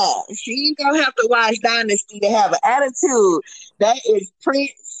 She's gonna have to watch Dynasty to have an attitude. That is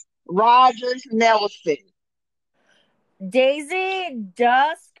Prince Rogers Nelson. Daisy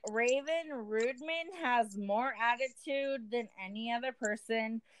Dusk Raven Rudman has more attitude than any other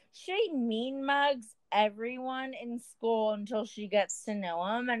person. She mean mugs everyone in school until she gets to know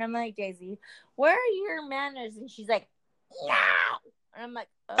them. And I'm like, Daisy, where are your manners? And she's like, no. And I'm like,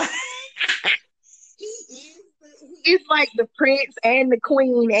 okay. He is like the prince and the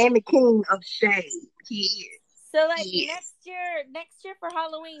queen and the king of shade. He is. So like next year for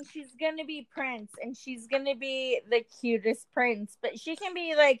Halloween, she's gonna be Prince, and she's gonna be the cutest prince. But she can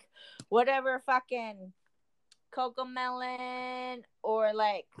be like whatever fucking Coco Melon or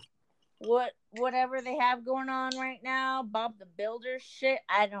like whatever they have going on right now, Bob the Builder shit.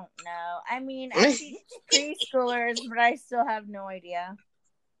 I don't know. I mean, I teach preschoolers, but I still have no idea.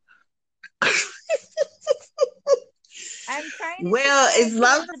 I'm trying to. Well, as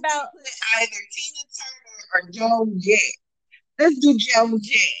long as about either Tina Turner or Joan Jett. Let's do Joan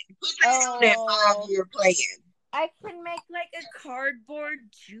Jett. Put that on that 5-year plan. I can make like a cardboard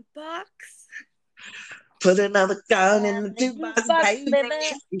jukebox. Put another gun in the jukebox, baby.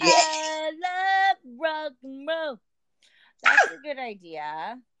 Yeah. I love rock and roll. That's a good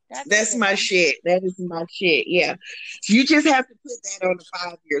idea. That's my shit. That is my shit. Yeah. You just have to put that on the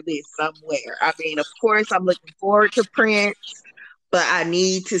 5-year list somewhere. I mean, of course, I'm looking forward to Prince, but I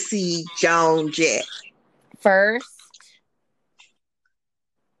need to see Joan Jett first.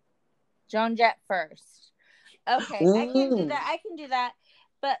 Joan Jett first. Okay, ooh. I can do that.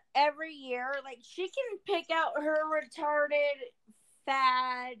 But every year, like, she can pick out her retarded,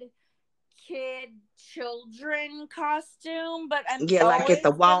 fad, kid, children costume. But I'm always like at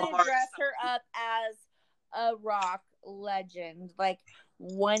the Walmart gonna dress her up as a rock legend. Like,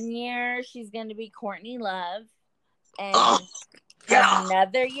 one year she's gonna be Courtney Love, and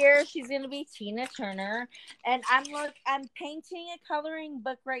another year she's gonna be Tina Turner. And I'm painting a coloring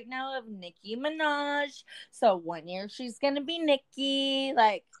book right now of Nicki Minaj. So one year she's gonna be Nicki.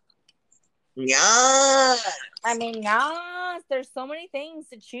 Like, yeah. I mean, yes. There's so many things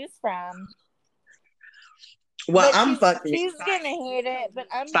to choose from. Well, I'm fucking She's excited. Gonna hate it, but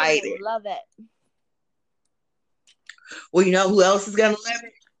I'm gonna love it. Well, you know who else is gonna love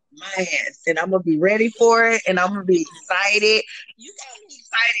it? My ass. And I'm gonna be ready for it, and I'm gonna be excited. You got me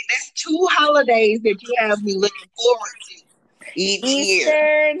excited. That's 2 holidays that you have me looking forward to each year.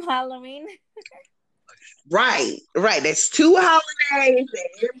 Easter and Halloween. Right. That's 2 holidays that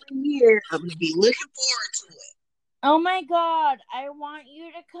every year I'm gonna be looking forward to it. Oh my God, I want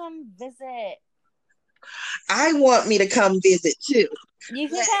you to come visit. I want me to come visit too. You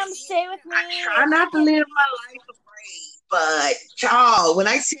can come stay with me. I try not to live my life afraid, but y'all, when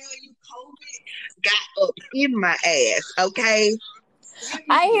I tell you COVID got up in my ass, okay?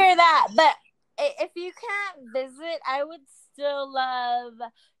 I hear that, but if you can't visit, I would still love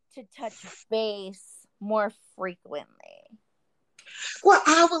to touch base more frequently. Well,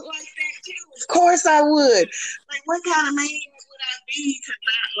 I would like that too. Of course I would. Like, what kind of man would I be to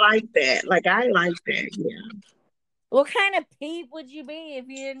not like that? Like, I like that, yeah. What kind of peep would you be if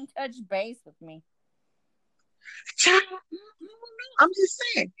you didn't touch base with me? I'm just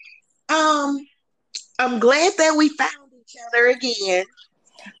saying. I'm glad that we found each other again.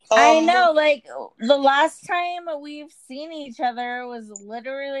 I know, like, the last time we've seen each other was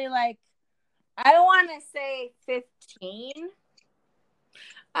literally like, I want to say 15.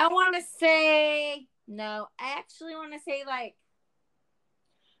 I want to say, no, I actually want to say like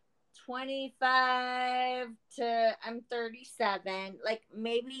 25 to I'm 37, like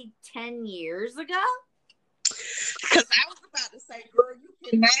maybe 10 years ago. Because I was about to say, girl, you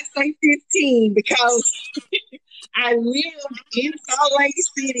cannot say 15 because I lived in Salt Lake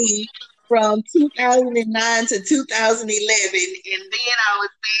City from 2009 to 2011, and then I was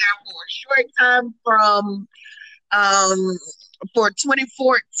there for a short time from for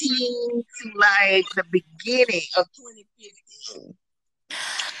 2014 to like the beginning of 2015.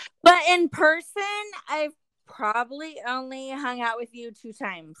 But in person, I've probably only hung out with you 2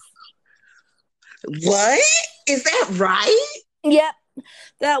 times. What? Is that right? Yep.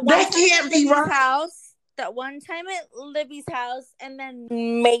 That one That time can't at be Libby's right. house. That one time at Libby's house. And then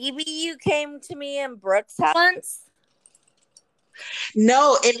maybe you came to me in Brooke's house once.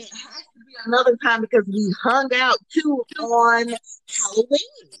 No, and it has to be another time because we hung out too on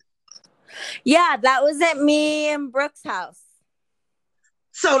Halloween. Yeah, that was at me and Brooke's house.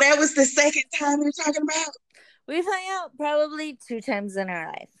 So that was the second time you're talking about? We've hung out probably 2 times in our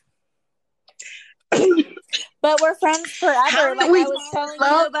life. But we're friends forever. Like I was telling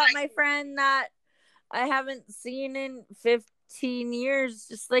you about my friend that I haven't seen in 15 years,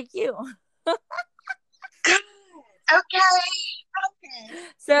 just like you. Okay.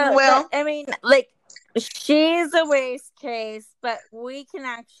 So, well, I mean, like, she's a waste case, but we can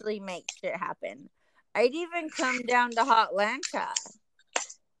actually make shit happen. I'd even come down to Hotlanta.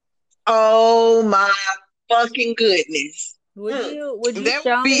 Oh my fucking goodness. Would you That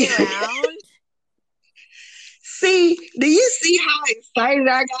show would be... me around? See, do you see how excited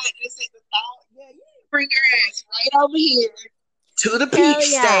I got just at the thought? Yeah, you bring your ass right over here to the peep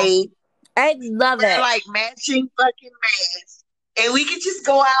stage. I'd love it. Like matching fucking masks. And we can just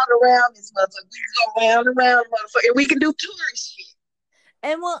go out around this motherfucker. We can go around motherfucker. And we can do tourist shit.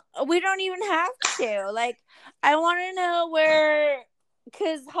 And we don't even have to. Like, I want to know where,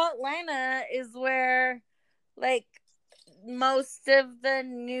 because Hotlanta is where, like, most of the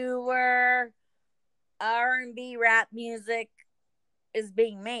newer R&B rap music is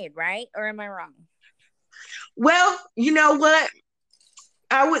being made, right? Or am I wrong? Well, you know what?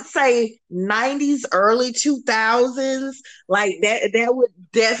 I would say 90s, early 2000s, like that would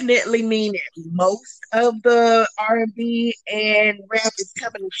definitely mean that most of the R&B and rap is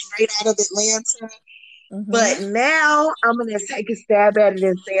coming straight out of Atlanta. Mm-hmm. But now I'm going to take a stab at it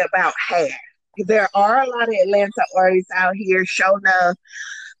and say about half. There are a lot of Atlanta artists out here showing up.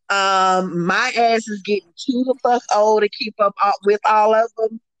 My ass is getting too the fuck old to keep up with all of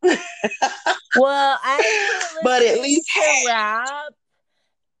them. Well, I but at least to rap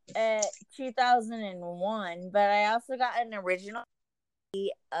at 2001, but I also got an original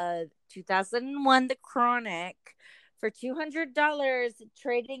 2001 The Chronic for $200,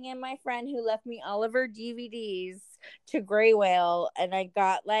 trading in my friend who left me all of her DVDs to Grey Whale, and I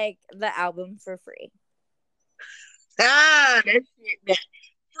got like the album for free. That's it.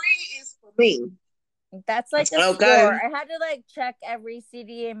 Free is for me. That's like a score. I had to like check every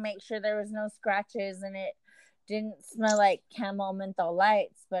CD and make sure there was no scratches and it didn't smell like Camel Menthol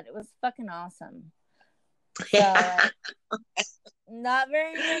Lights, but it was fucking awesome. So not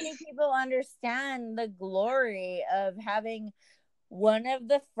very many people understand the glory of having one of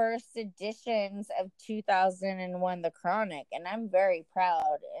the first editions of 2001 The Chronic, and I'm very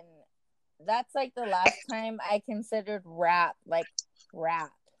proud. And that's like the last time I considered rap like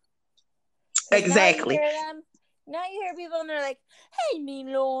rap. Exactly. Now you hear people and they're like, "Hey, me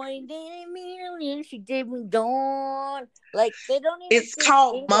Lloyd, she did me gone." Like they don't even. It's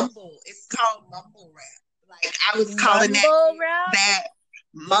called mumble. It's called mumble rap. Like I was calling that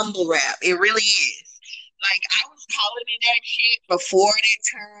mumble rap. It really is. Like I was calling it that shit before that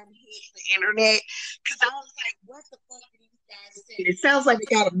term hit the internet because I was like, "What the fuck are these guys saying?" It sounds like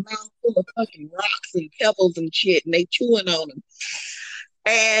they got a mouthful of fucking rocks and pebbles and shit, and they chewing on them.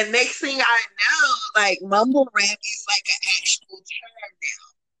 And next thing I know, like mumble rap is like an actual term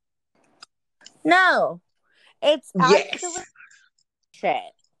now. No, it's actually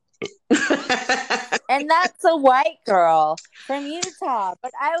shit. And that's a white girl from Utah.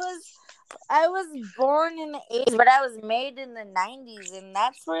 But I was born in the 80s, but I was made in the 90s, and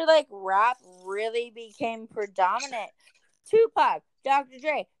that's where like rap really became predominant. Tupac, Dr.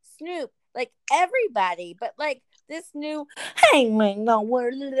 Dre, Snoop, like everybody, but like this new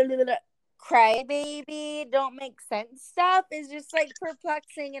cry baby don't make sense stuff is just like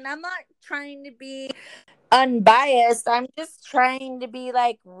perplexing, and I'm not trying to be unbiased. I'm just trying to be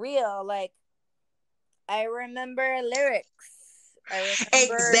like real. Like I remember lyrics.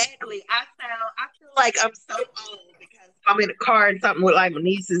 Exactly. I feel like I'm so old because I'm in a car and something with like my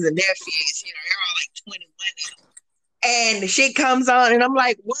nieces and nephews, you know, they're all like 21 now. And the shit comes on and I'm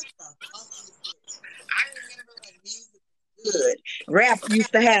like, what the fuck is this? I remember when music was good. Rap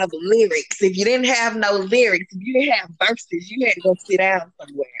used to have lyrics. If you didn't have no lyrics, if you didn't have verses, you had to go sit down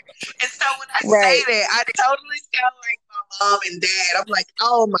somewhere. And so when I say that, I totally sound like my mom and dad. I'm like,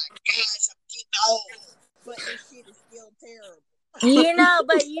 oh my gosh, I'm getting old. But this shit is still terrible. But you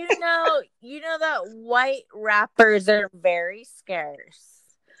know that white rappers are very scarce.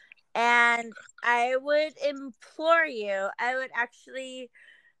 And I would implore you, I would actually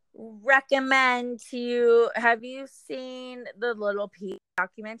recommend to you, have you seen the Little Peep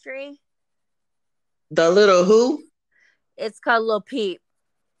documentary? The little who? It's called Little Peep.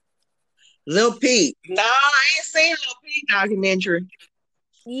 Lil Peep. No, I ain't seen Lil Peep documentary.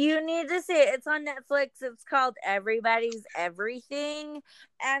 You need to see it. It's on Netflix. It's called Everybody's Everything.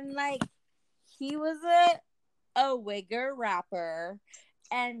 And like, he was a wigger rapper,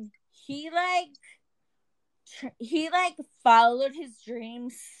 and he followed his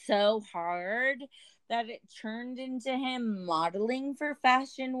dreams so hard that it turned into him modeling for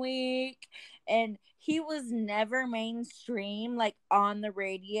Fashion Week. And he was never mainstream, like on the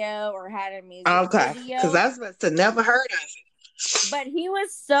radio or had a music Okay, because video. I was about to never heard of it. But he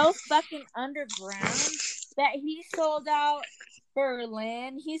was so fucking underground that he sold out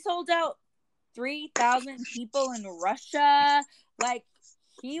Berlin. He sold out 3,000 people in Russia. Like,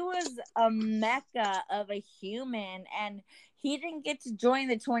 he was a mecca of a human, and he didn't get to join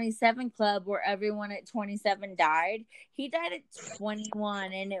the 27 club where everyone at 27 died. He died at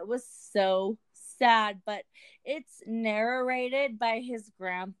 21, and it was so sad. But it's narrated by his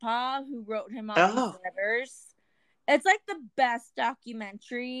grandpa, who wrote him all these Oh, letters. It's like the best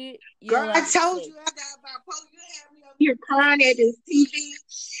documentary girl, you'll I ever told see. you I got bipolar. You have me over here crying at this TV.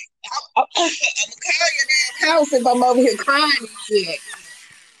 I'm gonna call your damn house if I'm over here crying and shit.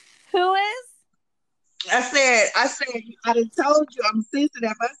 Who is? I said, I done told you I'm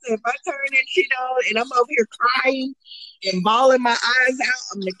sensitive. I said, if I turn that shit on and I'm over here crying and bawling my eyes out,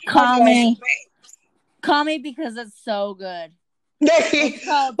 I'm gonna call Call your ass me. Call me because it's so good. It's back.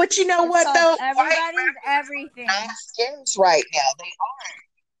 called But you know it's what called though? White Everybody's Everything. rappers are not scarce right now. They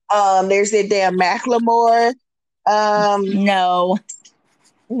aren't. There's that damn Macklemore. No.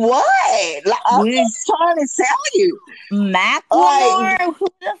 What? Like, I'm You just trying to tell you. Like, Macklemore? Who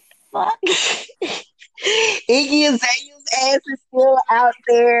the fuck? Iggy Azalea's ass is still out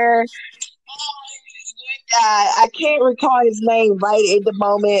there. I can't recall his name right at the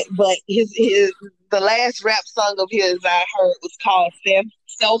moment, but his the last rap song of his I heard was called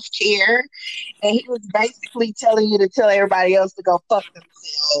Self Care, and he was basically telling you to tell everybody else to go fuck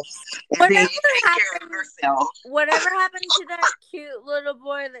themselves, and then you take care of yourself. Whatever happened to that cute little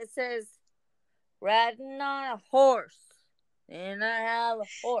boy that says, "Riding on a horse, and I have a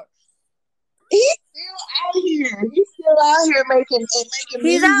horse"? He's still out here. He's still out here making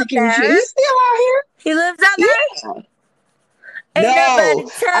He's out music and shit. there. He's still out here. He lives out there. Yeah. Ain't nobody No,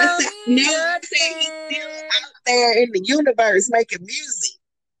 tell me I said he's still out there in the universe making music.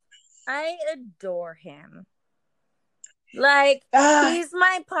 I adore him. Like, he's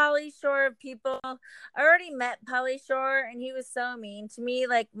my Pauly Shore of people. I already met Pauly Shore, and he was so mean to me.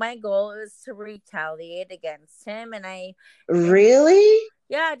 Like, my goal is to retaliate against him, and Really?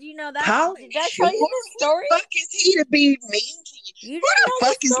 Yeah, do you know that? Pauly Did I Shore? tell you this story? Who the fuck is he to be mean to you? You Who didn't the know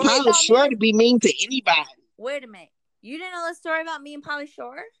fuck the is story Pauly about Shore me? to be mean to anybody? Wait a minute. You didn't know the story about me and Pauly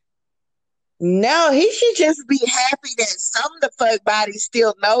Shore? No, he should just be happy that some of the fuck body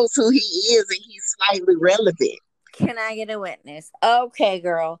still knows who he is and he's slightly relevant. Can I get a witness? Okay,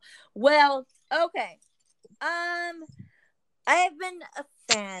 girl. Well, okay. I have been a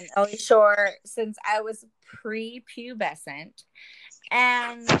fan of Pauly Shore since I was pre-pubescent.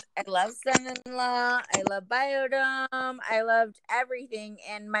 And I love Son-in-Law. I love Biodome. I loved everything.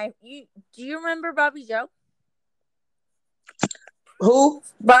 And do you remember Bobby Joe? Who?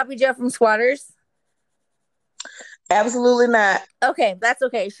 Bobby Joe from Squatters? Absolutely not. Okay, that's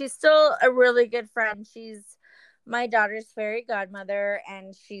okay. She's still a really good friend. She's my daughter's fairy godmother,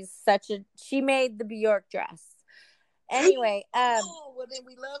 and she made the Bjork dress. Anyway, well then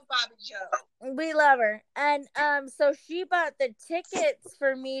we love Bobby Joe. We love her. And so she bought the tickets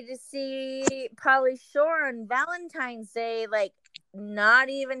for me to see Pauly Shore on Valentine's Day, like not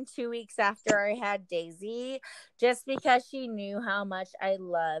even 2 weeks after I had Daisy, just because she knew how much I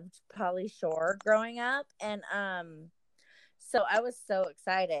loved Pauly Shore growing up. And so I was so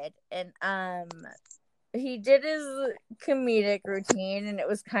excited. And he did his comedic routine, and it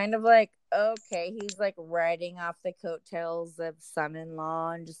was kind of like, okay, he's like riding off the coattails of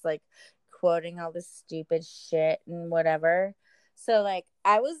Son-in-Law and just like quoting all this stupid shit and whatever. So like,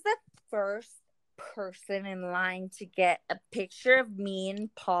 I was the first person in line to get a picture of me and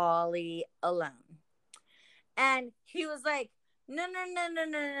Pauly alone. And he was like, no,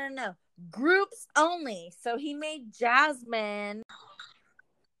 groups only. So he made Jasmine.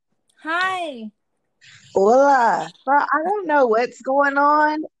 Hi. Hola. Bro, I don't know what's going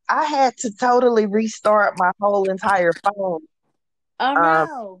on. I had to totally restart my whole entire phone. Oh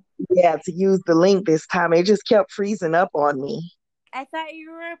no. Yeah, to use the link this time. It just kept freezing up on me. I thought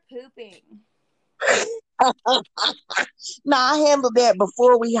you were pooping. No, I handled that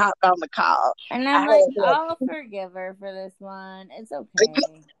before we hopped on the call. And I I'm like, had I'll forgive her for this one. It's okay.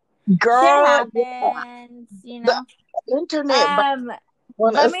 Shit girl, happens, you the know. internet on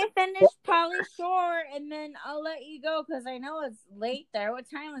Let us. me finish Polly Shore and then I'll let you go because I know it's late there. What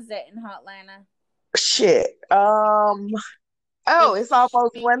time is it in Hotlanta? Shit. Oh, it's It's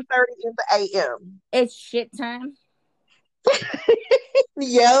almost 1:30 in the AM. it's shit time.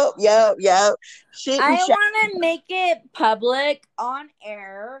 Yep. Shit and I shit. want to make it public on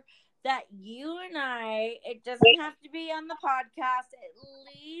air that you and I, it doesn't have to be on the podcast, at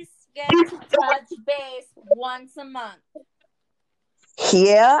least get to touch base once a month.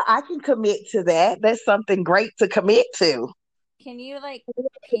 Yeah, I can commit to that. That's something great to commit to. Can you like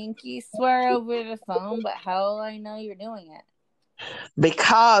pinky swear over the phone, but how will I know you're doing it?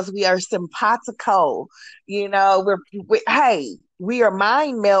 Because we are simpatico. Hey, we are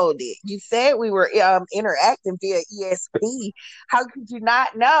mind melded. You said we were interacting via ESP. How could you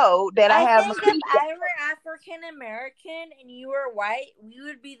not know that I I have think if I were African American and you were white, we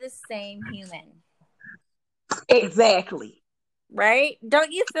would be the same human. exactly? Right?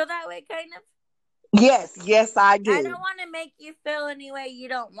 Don't you feel that way, kind of? Yes, I do. I don't want to make you feel any way you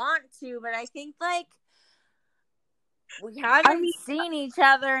don't want to, but I think like we haven't seen each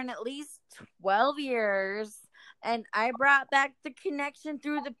other in at least 12 years. And I brought back the connection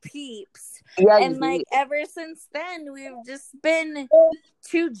through the peeps. Yeah, and like ever since then, we've just been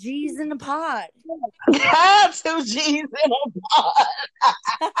two G's in a pod. 2 G's in a pod.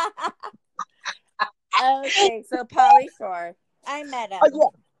 Okay, so Polly Shore. I met him. Oh yeah.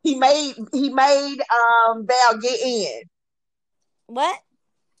 He made Val get in. What?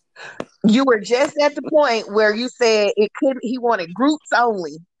 You were just at the point where you said it could he wanted groups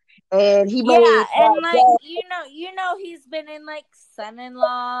only. And he made and like you know he's been in like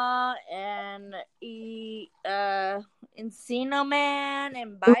Son-in-Law and Encino Man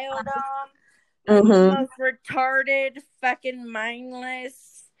and Biodome, like the most retarded, fucking mindless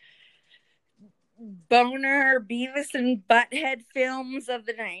boner Beavis and Butthead films of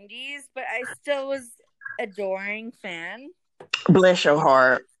the 90s, but I still was adoring fan. Bless your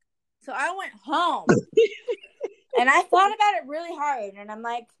heart. So I went home and I thought about it really hard, and I'm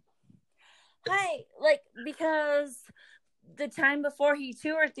like, hi, like, because the time before he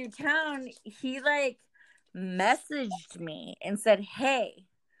toured through town, he like messaged me and said, hey.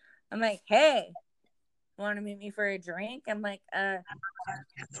 I'm like, hey, want to meet me for a drink? I'm like, I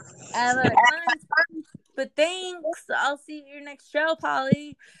have other plans, but thanks. I'll see you at your next show,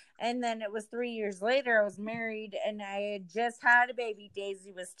 Polly. And then it was 3 years later. I was married and I had just had a baby.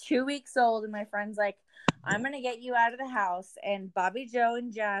 Daisy was 2 weeks old, and my friend's like, I'm gonna get you out of the house. And Bobby Joe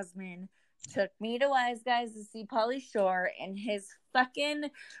and Jasmine took me to Wise Guys to see Polly Shore, and his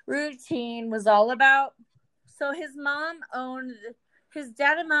fucking routine was all about. So his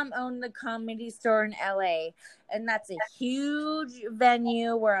dad and mom owned the Comedy Store in LA, and that's a huge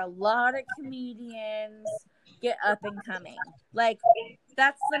venue where a lot of comedians get up and coming. Like,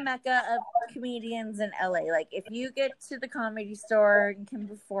 that's the mecca of comedians in LA. Like, if you get to the Comedy Store and can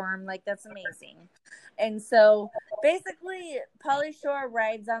perform, like, that's amazing. And so basically Polly Shore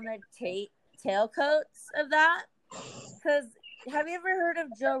rides on the tailcoats of that. Because have you ever heard of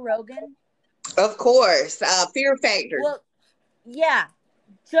Joe Rogan? Of course. Fear Factor. Well, yeah.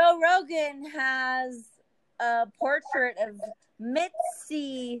 Joe Rogan has a portrait of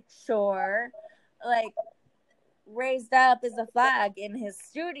Mitzi Shore, like, raised up as a flag in his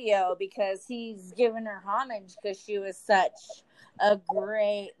studio because he's given her homage because she was such a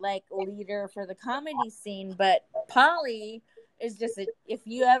great like leader for the comedy scene. But Polly is just if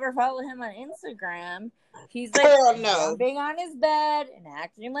you ever follow him on Instagram, he's like jumping on his bed and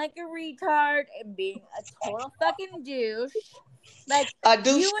acting like a retard and being a total fucking douche. Like,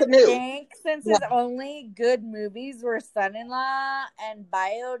 you would think, since his only good movies were Son-in-Law and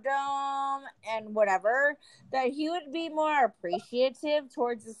Biodome and whatever, that he would be more appreciative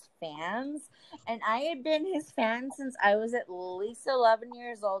towards his fans. And I had been his fan since I was at least 11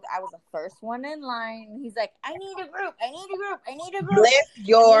 years old. I was the first one in line. He's like, I need a group. Bless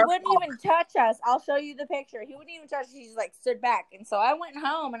your he wouldn't even touch us. I'll show you the picture. He wouldn't even touch us. He just like stood back. And so I went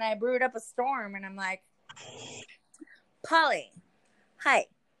home and I brewed up a storm, and I'm like, Polly, hi.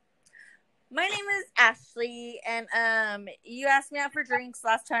 My name is Ashley, and you asked me out for drinks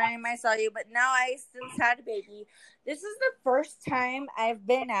last time I saw you, but now I since had a baby. This is the first time I've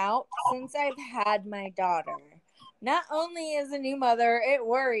been out since I've had my daughter. Not only as a new mother, it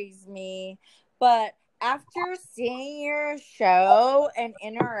worries me, but after seeing your show and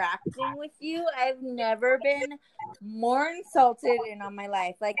interacting with you, I've never been more insulted in all my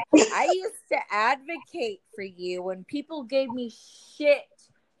life. Like, I used to advocate for you when people gave me shit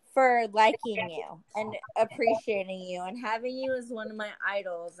for liking you and appreciating you and having you as one of my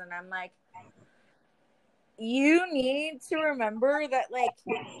idols. And I'm like, you need to remember that, like,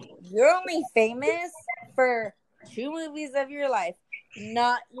 you're only famous for 2 movies of your life,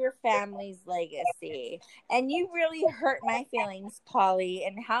 not your family's legacy. And you really hurt my feelings, Polly.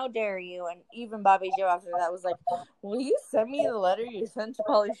 And how dare you? And even Bobby Joe after that was like, will you send me the letter you sent to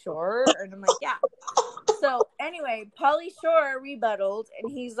Polly Shore? And I'm like, yeah. So anyway, Polly Shore rebutted,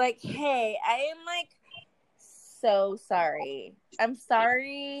 and he's like, hey, I am like so sorry. I'm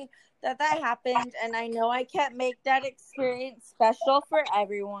sorry that happened, and I know I can't make that experience special for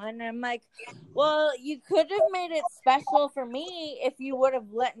everyone. And I'm like, well, you could have made it special for me if you would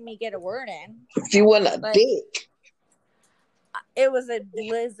have let me get a word in. If you want a dick. It was a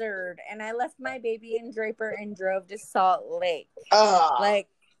blizzard, and I left my baby in Draper and drove to Salt Lake. Like,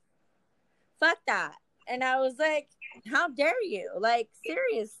 fuck that. And I was like, how dare you? Like,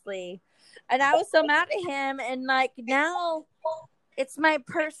 seriously. And I was so mad at him, and like, now it's my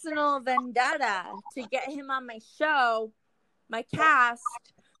personal vendetta to get him on my show, my cast,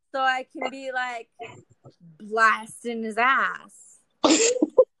 so I can be like blasting his ass.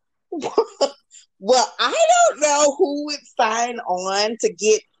 Well, I don't know who would sign on to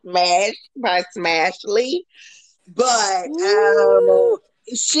get smashed by Smashly, but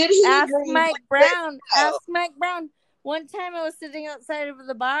should he ask Mike Brown? Ask Mike Brown. One time I was sitting outside of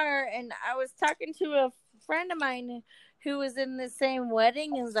the bar, and I was talking to a friend of mine who was in the same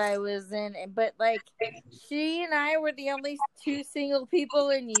wedding as I was in, but like, she and I were the only 2 single people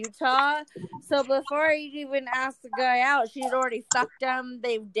in Utah. So before I even asked the guy out, she'd already fucked him.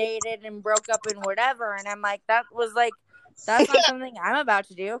 They've dated and broke up and whatever. And I'm like, that's not something I'm about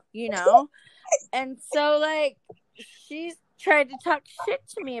to do, you know? And so like, she's tried to talk shit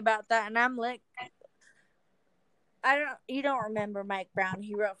to me about that, and I'm like, you don't remember Mike Brown.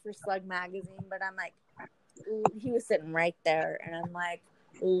 He wrote for Slug Magazine, but I'm like, he was sitting right there, and I'm like,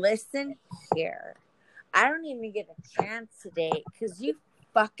 listen here, I don't even get a chance to date because you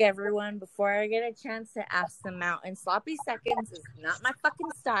fuck everyone before I get a chance to ask them out, and sloppy seconds is not my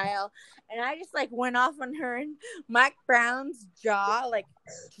fucking style. And I just like went off on her, and Mike Brown's jaw like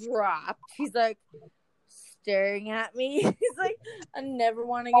dropped. He's like staring at me. He's like, I never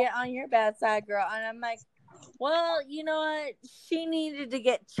want to get on your bad side, girl. And I'm like, well, you know what, she needed to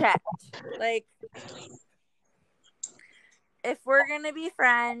get checked. Like, if we're gonna be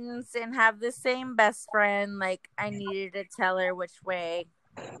friends and have the same best friend, like, I needed to tell her which way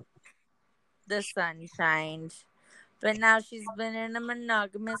the sun shined. But now she's been in a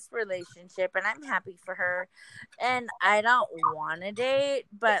monogamous relationship, and I'm happy for her. And I don't want to date,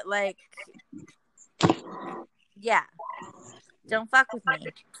 but like, yeah, don't fuck with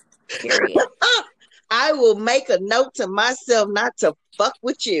me. Period. I will make a note to myself not to fuck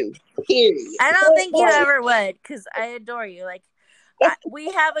with you. Period. I don't think you ever would, because I adore you. Like,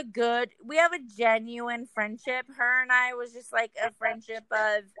 we have a genuine friendship. Her and I was just like a friendship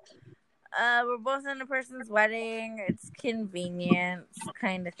of, we're both in a person's wedding. It's convenience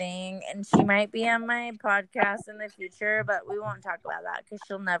kind of thing. And she might be on my podcast in the future, but we won't talk about that because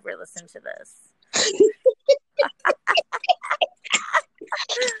she'll never listen to this.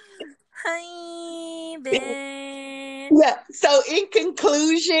 Hi, bitch. Yeah. So in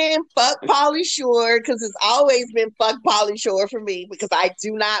conclusion, fuck Pauly Shore, because it's always been fuck Pauly Shore for me, because I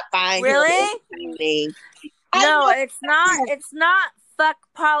do not find really. No, it's not. It's not fuck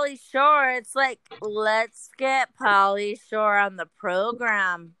Pauly Shore. It's like, let's get Pauly Shore on the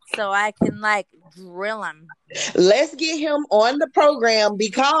program so I can like drill him. Let's get him on the program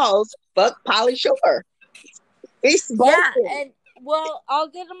because fuck Pauly Shore. It's yeah, and well, I'll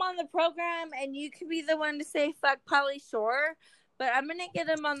get him on the program, and you can be the one to say fuck Pauly Shore. But I'm gonna get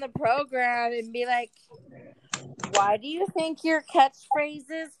him on the program and be like, why do you think your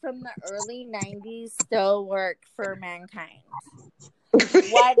catchphrases from the early 90s still work for mankind?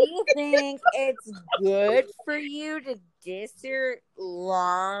 Why do you think it's good for you to diss your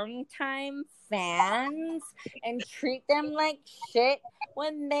longtime fans and treat them like shit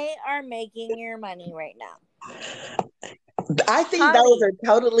when they are making your money right now? I think those are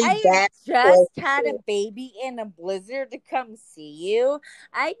totally I just had a baby in a blizzard to come see you.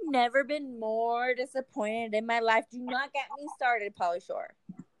 I've never been more disappointed in my life. Do not get me started, Pauly Shore.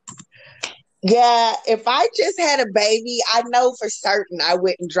 Yeah, if I just had a baby, I know for certain I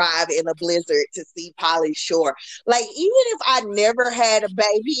wouldn't drive in a blizzard to see Polly Shore. Like, even if I never had a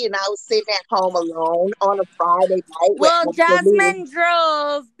baby and I was sitting at home alone on a Friday night with Well, absolutely. Jasmine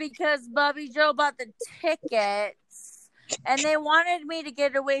drove because Bobby Joe bought the tickets, and they wanted me to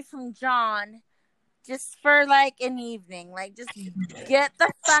get away from John just for like an evening. Like, just get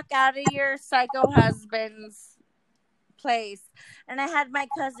the fuck out of your psycho husband's place. And I had my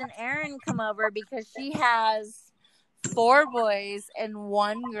cousin Erin come over because she has 4 boys and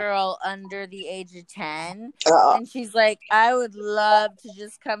 1 girl under the age of 10. Uh, And she's like, I would love to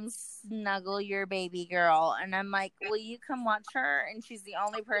just come snuggle your baby girl. And I'm like, will you come watch her? And she's the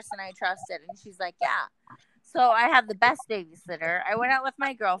only person I trusted. And she's like, yeah. So I have the best babysitter. I went out with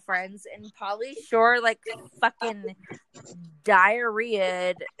my girlfriends, and Pauly Shore like fucking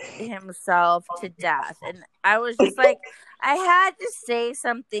diarrheaed himself to death. And I was just like, I had to say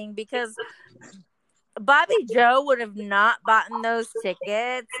something because Bobby Joe would have not bought those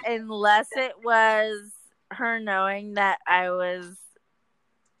tickets unless it was her knowing that I was,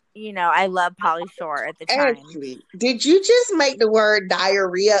 I love Pauly Shore at the time. Actually, did you just make the word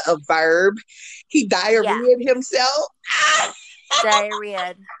diarrhea a verb? He diarrheaed himself?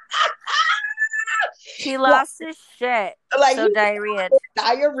 Diarrheaed. He lost his shit. Like, so diarrheaed.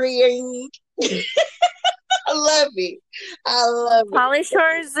 Diarrheaing. I love it. I love it. Pauly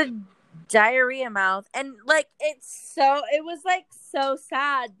Shore is a diarrhea mouth. And like, it was like so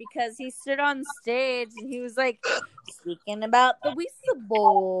sad because he stood on stage and he was like speaking about the Whistle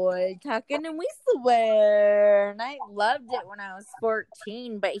Boy, talking in Whistleware. And I loved it when I was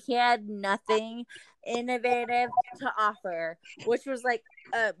 14, but he had nothing innovative to offer, which was like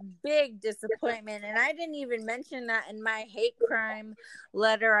a big disappointment. And I didn't even mention that in my hate crime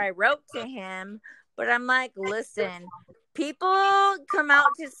letter I wrote to him. But I'm like, listen, people come out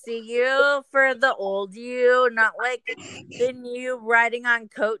to see you for the old you, not like the new riding on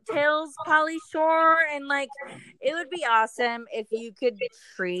coattails Pauly Shore. And like, it would be awesome if you could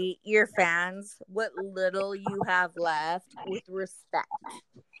treat your fans, what little you have left, with respect.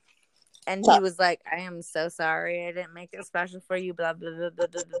 And he was like, I am so sorry I didn't make it special for you, blah, blah, blah, blah,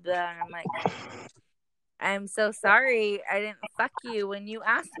 blah, blah, blah. And I'm like, I'm so sorry I didn't fuck you when you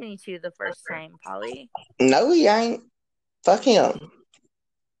asked me to the first time, Pauly. No, he ain't. Fuck him.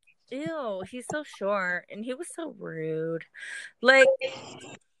 Ew, he's so short. And he was so rude. Like,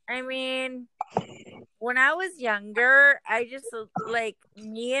 I mean, when I was younger, I just, like,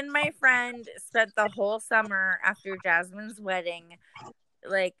 me and my friend spent the whole summer after Jasmine's wedding,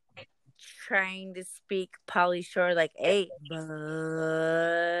 like, trying to speak Pauly Shore, like, hey, buddy.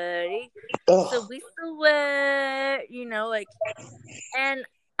 Ugh. So we still wet, like, and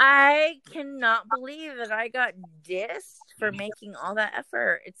I cannot believe that I got dissed for making all that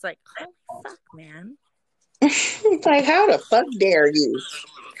effort. It's like, holy fuck, man. It's like, how the fuck dare you?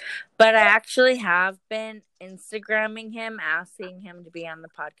 But I actually have been Instagramming him, asking him to be on the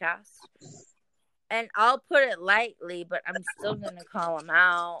podcast. And I'll put it lightly, but I'm still going to call him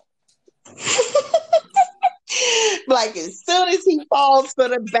out. Like, as soon as he falls for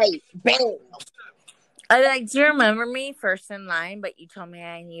the bait, bam. I like, do you remember me first in line, but you told me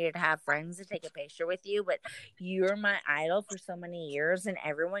I needed to have friends to take a picture with you, but you were my idol for so many years, and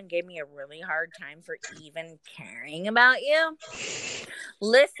everyone gave me a really hard time for even caring about you?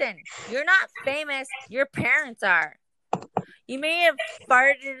 Listen, you're not famous. Your parents are. You may have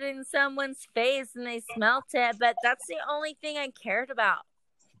farted in someone's face and they smelt it, but that's the only thing I cared about.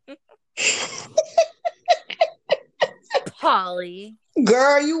 Pauly.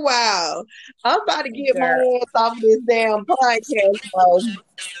 Girl, you wow. I'm about to get my ass off of this damn podcast, bro.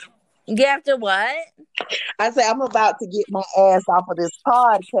 You have to what? I say I'm about to get my ass off of this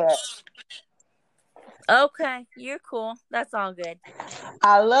podcast. Okay, you're cool. That's all good.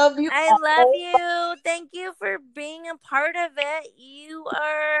 I love you. I love you. Thank you for being a part of it. You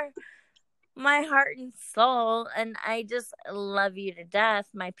are my heart and soul, and I just love you to death,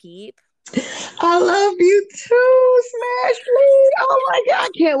 my peep. I love you too, Smash Me. Oh my God, I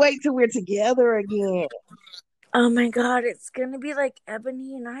can't wait till we're together again. Oh my God, it's gonna be like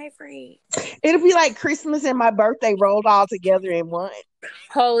Ebony and Ivory. It'll be like Christmas and my birthday rolled all together in one.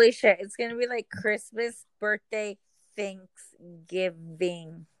 Holy shit, it's gonna be like Christmas, birthday,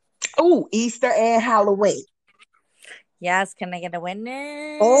 Thanksgiving. Oh, Easter and Halloween. Yes, can I get a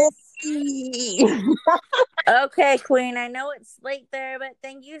witness? Oh. Okay, Queen, I know it's late there, but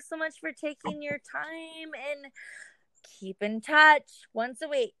thank you so much for taking your time, and keep in touch once a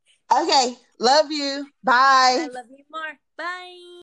week. Okay, love you. Bye. I love you more. Bye.